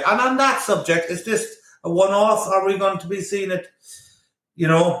discounts we'll get. And on that subject, is this a one-off? Are we going to be seeing it?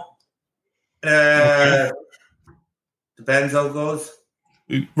 Depends how it goes.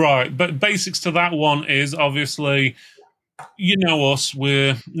 Right, but basics to that one is obviously, us,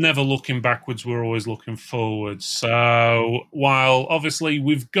 we're never looking backwards, we're always looking forwards. So while obviously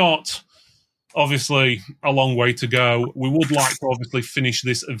we've got a long way to go, we would like to obviously finish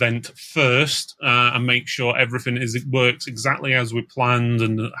this event first and make sure everything works exactly as we planned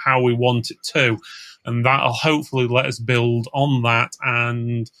and how we want it to. And that'll hopefully let us build on that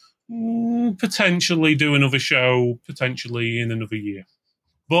and Potentially do another show, potentially in another year.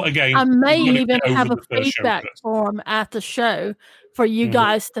 But again, I may we've got to even get over have a the first show feedback first. form at the show for you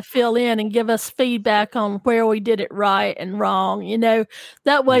guys to fill in and give us feedback on where we did it right and wrong.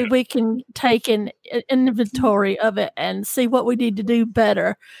 That way we can take an inventory of it and see what we need to do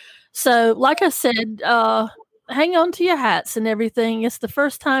better. So, like I said, hang on to your hats and everything. It's the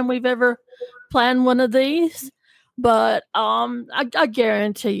first time we've ever planned one of these, but I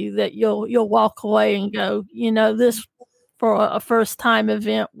guarantee you that you'll walk away and go, this for a first time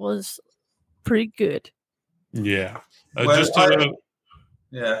event was pretty good. Yeah. I Sorry,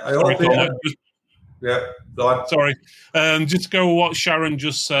 hope Cormac, go on. Sorry. Just to go with what Sharon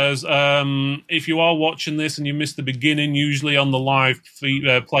just says. If you are watching this and you missed the beginning, usually on the live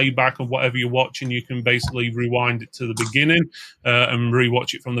playback of whatever you're watching, you can basically rewind it to the beginning and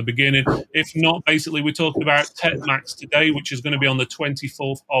rewatch it from the beginning. If not, basically, we're talking about TechMax today, which is going to be on the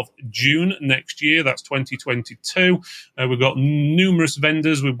 24th of June next year. That's 2022. We've got numerous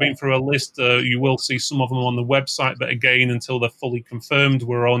vendors. We've been through a list. You will see some of them on the website, but again, until they're fully confirmed,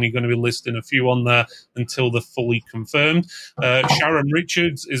 we're only going to be listing a few on there until they're fully confirmed. Sharon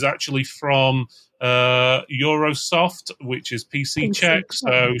Richards is actually from Eurosoft, which is PC Check,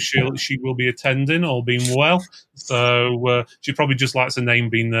 so she will be attending, all being well. So she probably just likes the name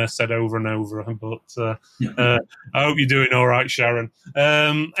being said over and over. But I hope you're doing all right, Sharon.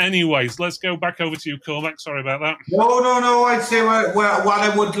 Anyways, let's go back over to you, Cormac. Sorry about that. No. I'd say what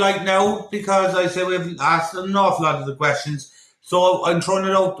I would like now, because I say we've asked an awful lot of the questions. So I'm throwing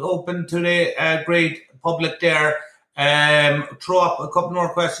it out open to the great public there. Throw up a couple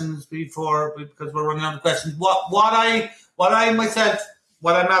more questions because we're running out of questions. What I'm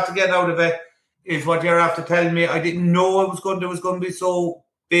after getting out of it is what you're after telling me. I didn't know it was going to be so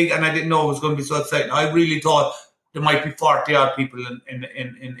big, and I didn't know it was going to be so exciting. I really thought there might be 40 odd people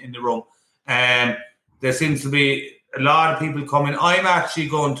in the room. There seems to be a lot of people coming. I'm actually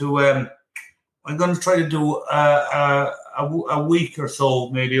going to try to do a week or so,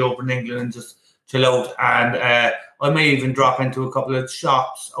 maybe over in England, and just chill out. And I may even drop into a couple of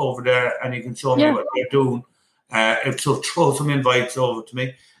shops over there, and you can show me what they're doing. So throw some invites over to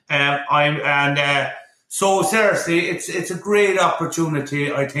me. So seriously, it's a great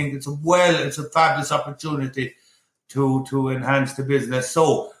opportunity. I think it's a fabulous opportunity to enhance the business.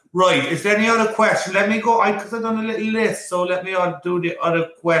 So right, is there any other question? Let me go, because I've done a little list. So let me do the other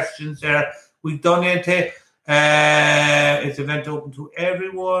questions there. We've done it. It's event open to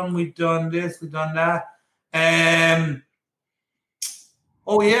everyone. We've done this. We've done that.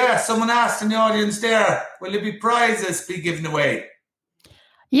 Oh yeah, someone asked in the audience there, will there be prizes be given away?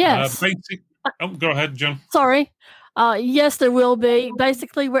 Yes. Go ahead, John. Sorry. Yes, there will be.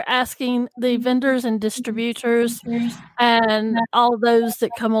 Basically, we're asking the vendors and distributors and all those that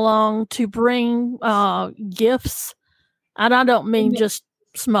come along to bring gifts. And I don't mean just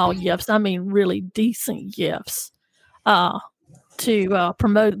small gifts. I mean really decent gifts to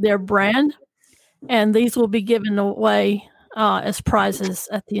promote their brand. And these will be given away as prizes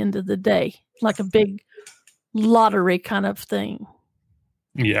at the end of the day, like a big lottery kind of thing.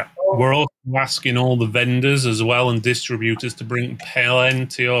 Yeah. We're also asking all the vendors as well and distributors to bring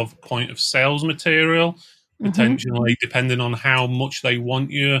plenty of point of sales material, potentially, depending on how much they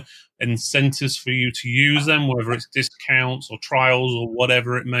want you, incentives for you to use them, whether it's discounts or trials or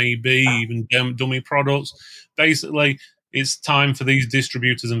whatever it may be, even dummy products. Basically, it's time for these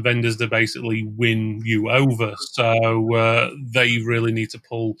distributors and vendors to basically win you over. So they really need to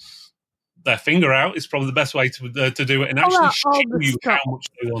pull their finger out. It's probably the best way to do it, and actually show you how much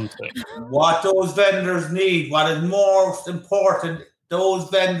they want it. What those vendors need, what is most important, those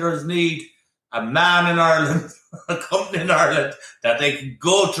vendors need a man in Ireland, a company in Ireland that they can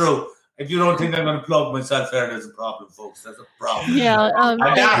go through. If you don't think I'm going to plug myself there, there's a problem, folks. There's a problem. Yeah. And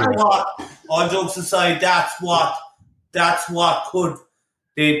that's what, all jokes aside, that's what could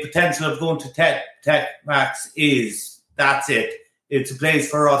the potential of going to TechMax is. That's it. It's a place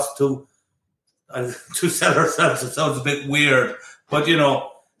for us to sell ourselves. It sounds a bit weird, but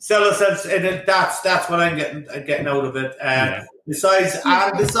sell ourselves, and that's what I'm getting out of it. Besides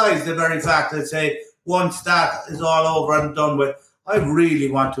the very fact that, say, once that is all over and done with, I really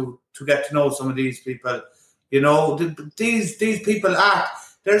want to get to know some of these people. These people act.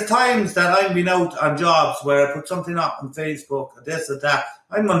 There's times that I've been out on jobs where I put something up on Facebook, or this or that.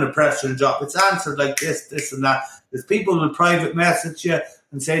 I'm under pressure in a job. It's answered like this and that. There's people who will private message you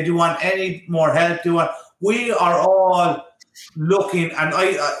and say, do you want any more help? We are all looking, and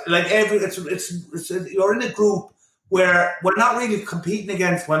you're in a group where we're not really competing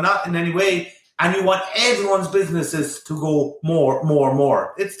against, we're not in any way, and you want everyone's businesses to go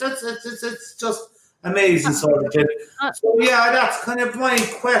more. It's just amazing sort of thing. So yeah, that's kind of my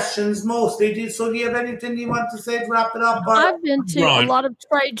questions mostly. So do you have anything you want to say to wrap it up? I've been to a lot of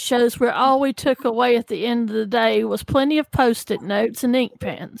trade shows where all we took away at the end of the day was plenty of Post-it notes and ink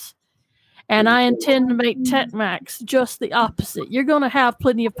pens. And I intend to make TechMax just the opposite. You're going to have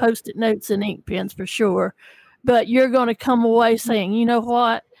plenty of Post-it notes and ink pens for sure, but you're going to come away saying, you know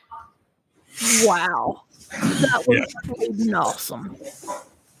what? Wow, that was freaking awesome.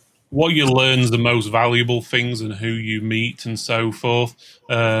 What you learn is the most valuable things, and who you meet and so forth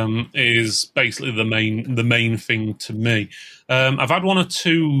is basically the main thing to me. I've had one or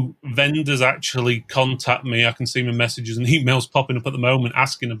two vendors actually contact me. I can see my messages and emails popping up at the moment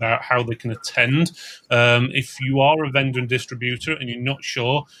asking about how they can attend. If you are a vendor and distributor and you're not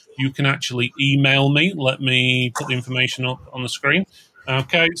sure, you can actually email me. Let me put the information up on the screen.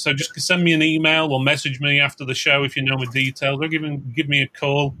 Okay, so just send me an email or message me after the show if you know my details, or give me a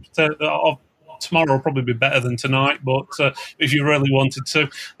call. Tomorrow will probably be better than tonight, but if you really wanted to.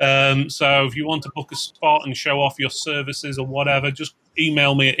 So if you want to book a spot and show off your services or whatever, just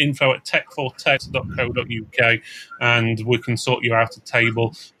email me at info@tech4tech.co.uk and we can sort you out a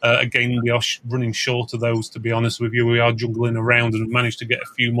table. Again, we are running short of those, to be honest with you. We are juggling around and have managed to get a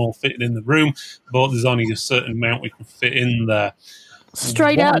few more fitted in the room, but there's only a certain amount we can fit in there.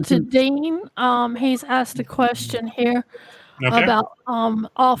 Straight out to Dean, he's asked a question here about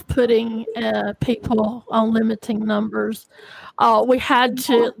off-putting people on limiting numbers. We had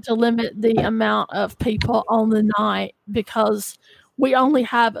to limit the amount of people on the night because we only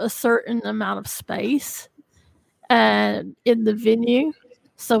have a certain amount of space in the venue,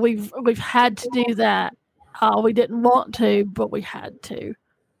 so we've had to do that. We didn't want to, but we had to.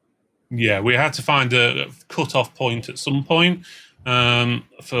 Yeah, we had to find a cut-off point at some point.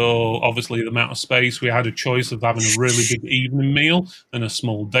 For obviously the amount of space, we had a choice of having a really big evening meal and a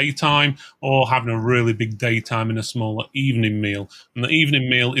small daytime, or having a really big daytime and a smaller evening meal. And the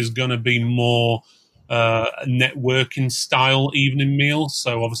evening meal is going to be more networking style evening meal.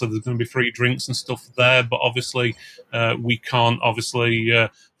 So obviously there's going to be free drinks and stuff there, but obviously we can't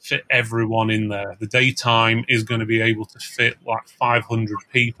fit everyone in there. The daytime is going to be able to fit like 500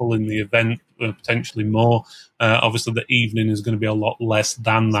 people in the event, potentially more. Obviously, the evening is going to be a lot less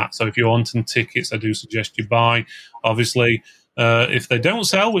than that. So if you're wanting tickets, I do suggest you buy. Obviously, if they don't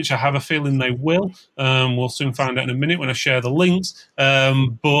sell, which I have a feeling they will, we'll soon find out in a minute when I share the links.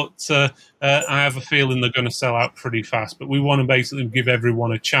 But I have a feeling they're going to sell out pretty fast. But we want to basically give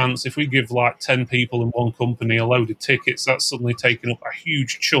everyone a chance. If we give like 10 people in one company a load of tickets, that's suddenly taking up a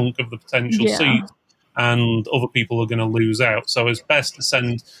huge chunk of the potential seats, and other people are going to lose out. So it's best to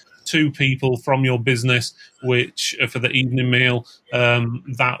send 2 people from your business, which for the evening meal,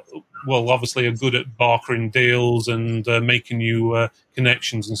 that obviously are good at bartering deals and making you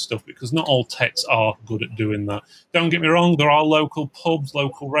connections and stuff, because not all techs are good at doing that. Don't get me wrong, there are local pubs,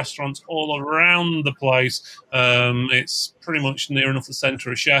 local restaurants all around the place. It's pretty much near enough the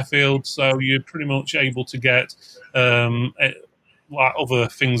centre of Sheffield, so you're pretty much able to get other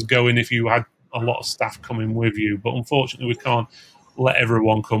things going if you had a lot of staff coming with you. But unfortunately, we can't let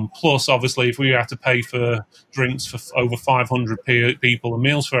everyone come. Plus, obviously, if we had to pay for drinks for over 500 people and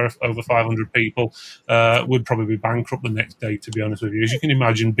meals for over 500 people, we'd probably be bankrupt the next day, to be honest with you. As you can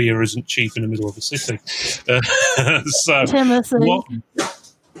imagine, beer isn't cheap in the middle of a city. So,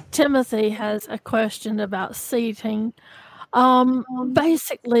 Timothy has a question about seating.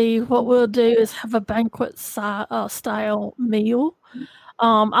 Basically, what we'll do is have a banquet style meal.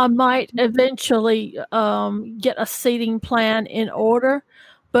 I might eventually get a seating plan in order,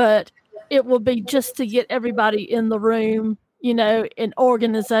 but it will be just to get everybody in the room, in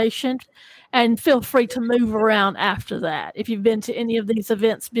organization, and feel free to move around after that. If you've been to any of these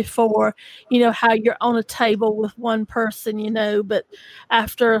events before, you know how you're on a table with one person, but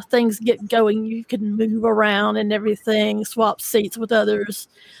after things get going, you can move around and everything, swap seats with others.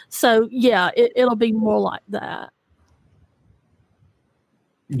 So, yeah, it'll be more like that.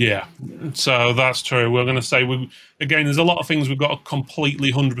 Yeah, so that's true. We're going to say, again, there's a lot of things we've got to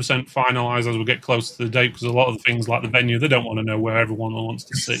completely 100% finalise as we get closer to the date, because a lot of the things like the venue, they don't want to know where everyone wants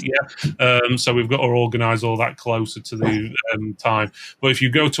to sit yet. So we've got to organise all that closer to the time. But if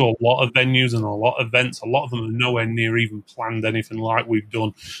you go to a lot of venues and a lot of events, a lot of them are nowhere near even planned anything like we've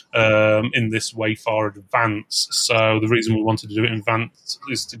done in this way far advance. So the reason we wanted to do it in advance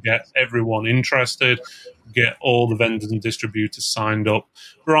is to get everyone interested, get all the vendors and distributors signed up.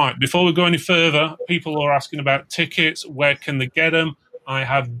 Right, before we go any further, people are asking about tickets. Where can they get them? I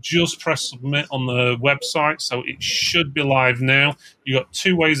have just pressed submit on the website, so it should be live now. You've got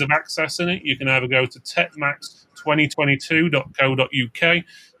two ways of accessing it. You can either go to techmax2022.co.uk.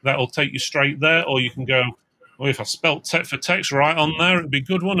 That'll take you straight there, or you can go, well, if I spelt Tech for Text right on there, it'd be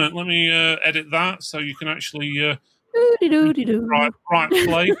good, wouldn't it? Let me edit that so you can actually right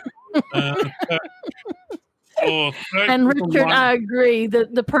play. And Richard, I agree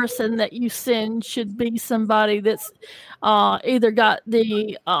that the person that you send should be somebody that's either got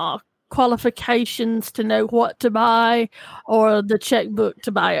the qualifications to know what to buy or the checkbook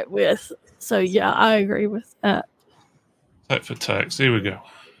to buy it with. So, yeah, I agree with that. Tech for Text. Here we go.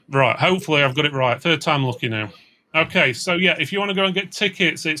 Right. Hopefully I've got it right. Third time lucky now. Okay. So, yeah, if you want to go and get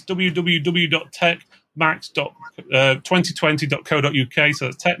tickets, it's www.techmax2020.co.uk. So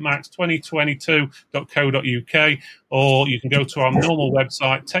that's techmax2022.co.uk. Or you can go to our normal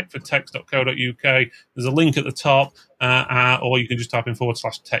website, techfortext.co.uk. There's a link at the top, or you can just type in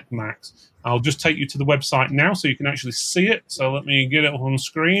 /TechMax. I'll just take you to the website now so you can actually see it. So let me get it up on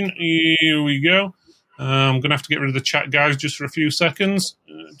screen. Here we go. I'm going to have to get rid of the chat, guys, just for a few seconds.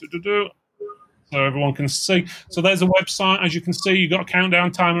 So everyone can see. So there's a website. As you can see, you've got a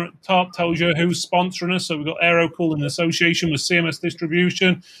countdown timer at the top. Tells you who's sponsoring us. So we've got Aero Cool in association with CMS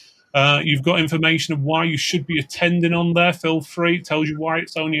Distribution. You've got information of why you should be attending on there. Feel free. It tells you why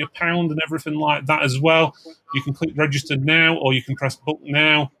it's only £1 and everything like that as well. You can click register now, or you can press book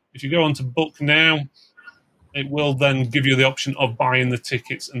now. If you go on to book now, it will then give you the option of buying the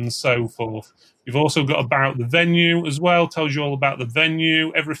tickets and so forth. You've also got about the venue as well, tells you all about the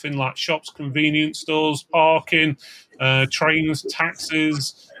venue, everything like shops, convenience stores, parking, trains,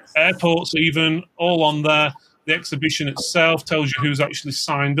 taxis, airports even, all on there. The exhibition itself tells you who's actually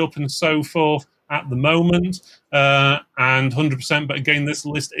signed up and so forth at the moment, and 100%. But again, this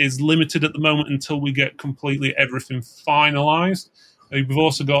list is limited at the moment until we get completely everything finalised. We've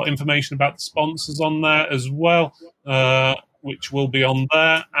also got information about the sponsors on there as well, which will be on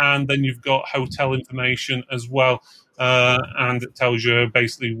there. And then you've got hotel information as well. And it tells you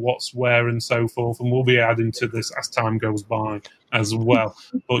basically what's where and so forth. And we'll be adding to this as time goes by as well.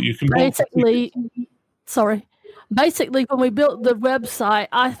 But you can basically, when we built the website,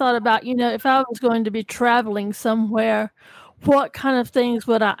 I thought about, if I was going to be traveling somewhere, what kind of things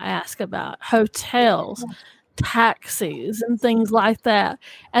would I ask about? Hotels, taxis, and things like that.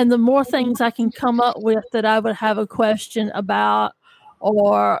 And the more things I can come up with that I would have a question about,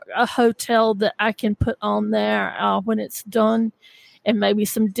 or a hotel that I can put on there when it's done, and maybe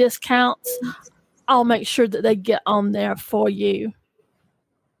some discounts, I'll make sure that they get on there for you.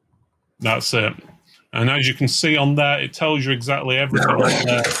 That's it. And as you can see on there, it tells you exactly everything on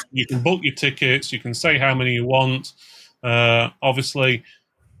there. You can book your tickets. You can say how many you want. Obviously,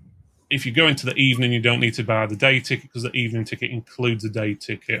 if you go into the evening, you don't need to buy the day ticket because the evening ticket includes a day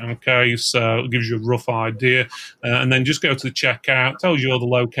ticket. Okay, so it gives you a rough idea. And then just go to the checkout, tells you all the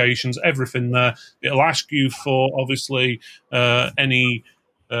locations, everything there. It'll ask you for, obviously, any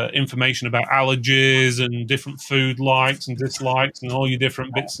information about allergies and different food likes and dislikes and all your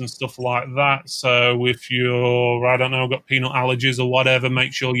different bits and stuff like that. So if you're, got peanut allergies or whatever,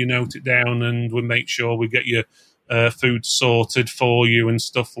 make sure you note it down, and we'll make sure we get your food sorted for you and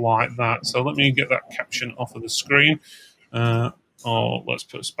stuff like that. So let me get that caption off of the screen. Or let's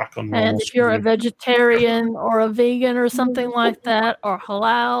put us back on. And if you're a vegetarian or a vegan or something like that, or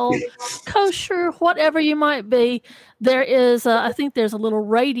halal, kosher, whatever you might be, there is, I think there's a little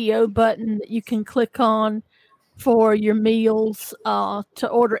radio button that you can click on for your meals to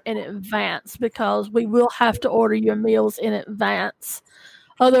order in advance, because we will have to order your meals in advance.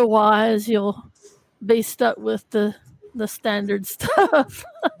 Otherwise, you'll be stuck with the standard stuff.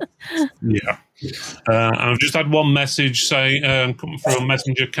 Yeah. I've just had one message say, coming through a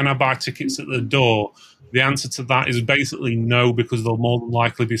messenger, can I buy tickets at the door? The answer to that is basically no, because they'll more than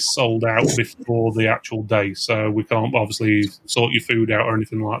likely be sold out before the actual day. So we can't obviously sort your food out or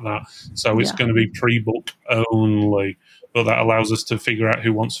anything like that. So it's going to be pre-book only. But that allows us to figure out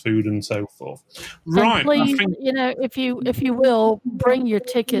who wants food and so forth. Right. And please, if you will, bring your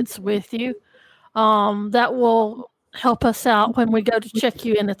tickets with you. That will help us out when we go to check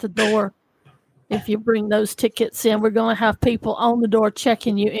you in at the door. If you bring those tickets in, we're going to have people on the door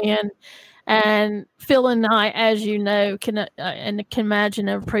checking you in. And Phil and I, as you know, can imagine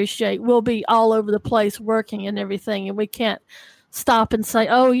and appreciate, we'll be all over the place working and everything, and we can't stop and say,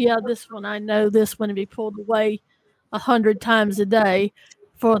 "Oh yeah, this one I know, this one to be pulled away 100 times a day."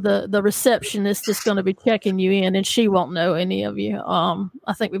 For the receptionist that's going to be checking you in, and she won't know any of you.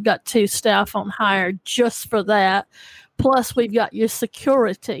 I think we've got 2 staff on hire just for that. Plus, we've got your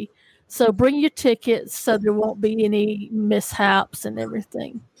security. So bring your tickets so there won't be any mishaps and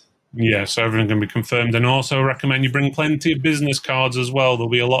everything. Yeah, so everything can be confirmed. And also recommend you bring plenty of business cards as well. There'll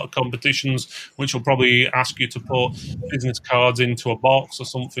be a lot of competitions which will probably ask you to put business cards into a box or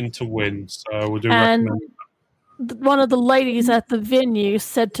something to win. So we do recommend that. One of the ladies at the venue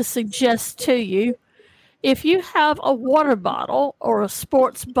said to suggest to you, if you have a water bottle or a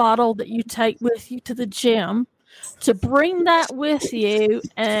sports bottle that you take with you to the gym, to bring that with you.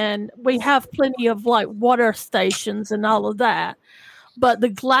 And we have plenty of like water stations and all of that. But the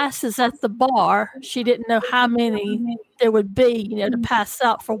glasses at the bar, she didn't know how many there would be, to pass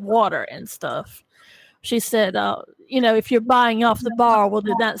out for water and stuff. She said, if you're buying off the bar, well,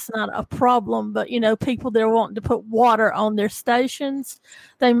 then that's not a problem. But, people that are wanting to put water on their stations,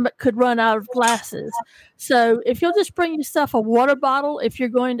 they could run out of glasses. So if you'll just bring yourself a water bottle, if you're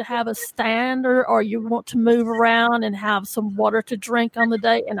going to have a stand or you want to move around and have some water to drink on the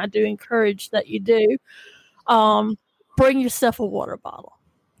day, and I do encourage that you do, bring yourself a water bottle.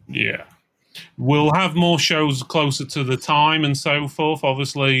 Yeah. We'll have more shows closer to the time and so forth,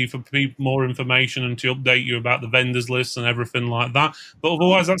 obviously, for people more information and to update you about the vendors list and everything like that. But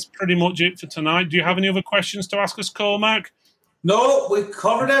otherwise, that's pretty much it for tonight. Do you have any other questions to ask us, Cormac? No, we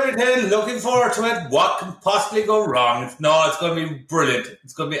covered everything. Looking forward to it. What can possibly go wrong? It's going to be brilliant.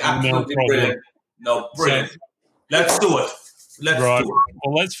 It's going to be absolutely brilliant. No, brilliant. Let's do it. Right.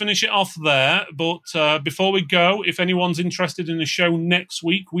 Well, let's finish it off there. But before we go, if anyone's interested in the show next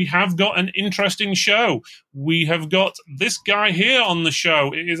week, we have got an interesting show. We have got this guy here on the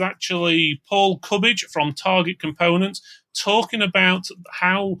show. It is actually Paul Cubbage from Target Components talking about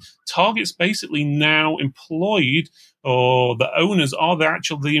how Target's basically now employed, or the owners are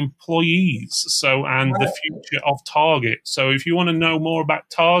the employees, and the future of Target. So if you want to know more about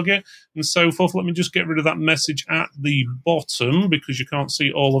Target and so forth, let me just get rid of that message at the bottom because you can't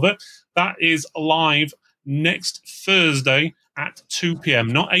see all of it. That is live next Thursday at 2 p.m.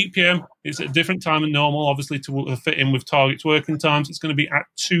 Not 8 p.m. It's at a different time than normal, obviously, to fit in with Target's working times. It's going to be at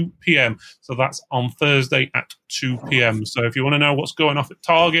 2 p.m. So that's on Thursday at 2 p.m. So if you want to know what's going on at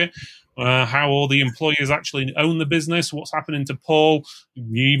Target, how all the employees actually own the business, what's happening to Paul,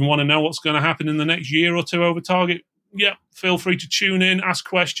 you even want to know what's going to happen in the next year or two over Target, feel free to tune in, ask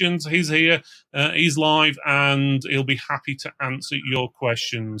questions. He's here, he's live, and he'll be happy to answer your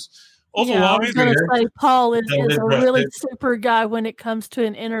questions. Otherwise, I was going to say Paul is a really super guy when it comes to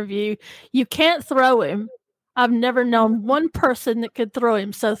an interview. You can't throw him. I've never known one person that could throw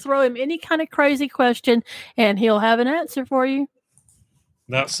him. So throw him any kind of crazy question, and he'll have an answer for you.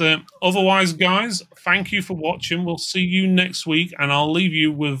 That's it. Otherwise, guys, thank you for watching. We'll see you next week, and I'll leave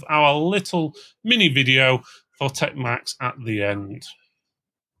you with our little mini video for TechMax at the end.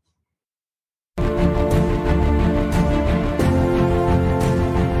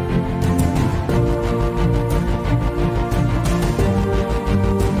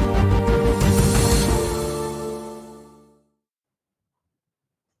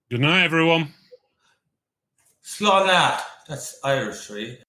 Good night, everyone. Slán that. That's Irish, right?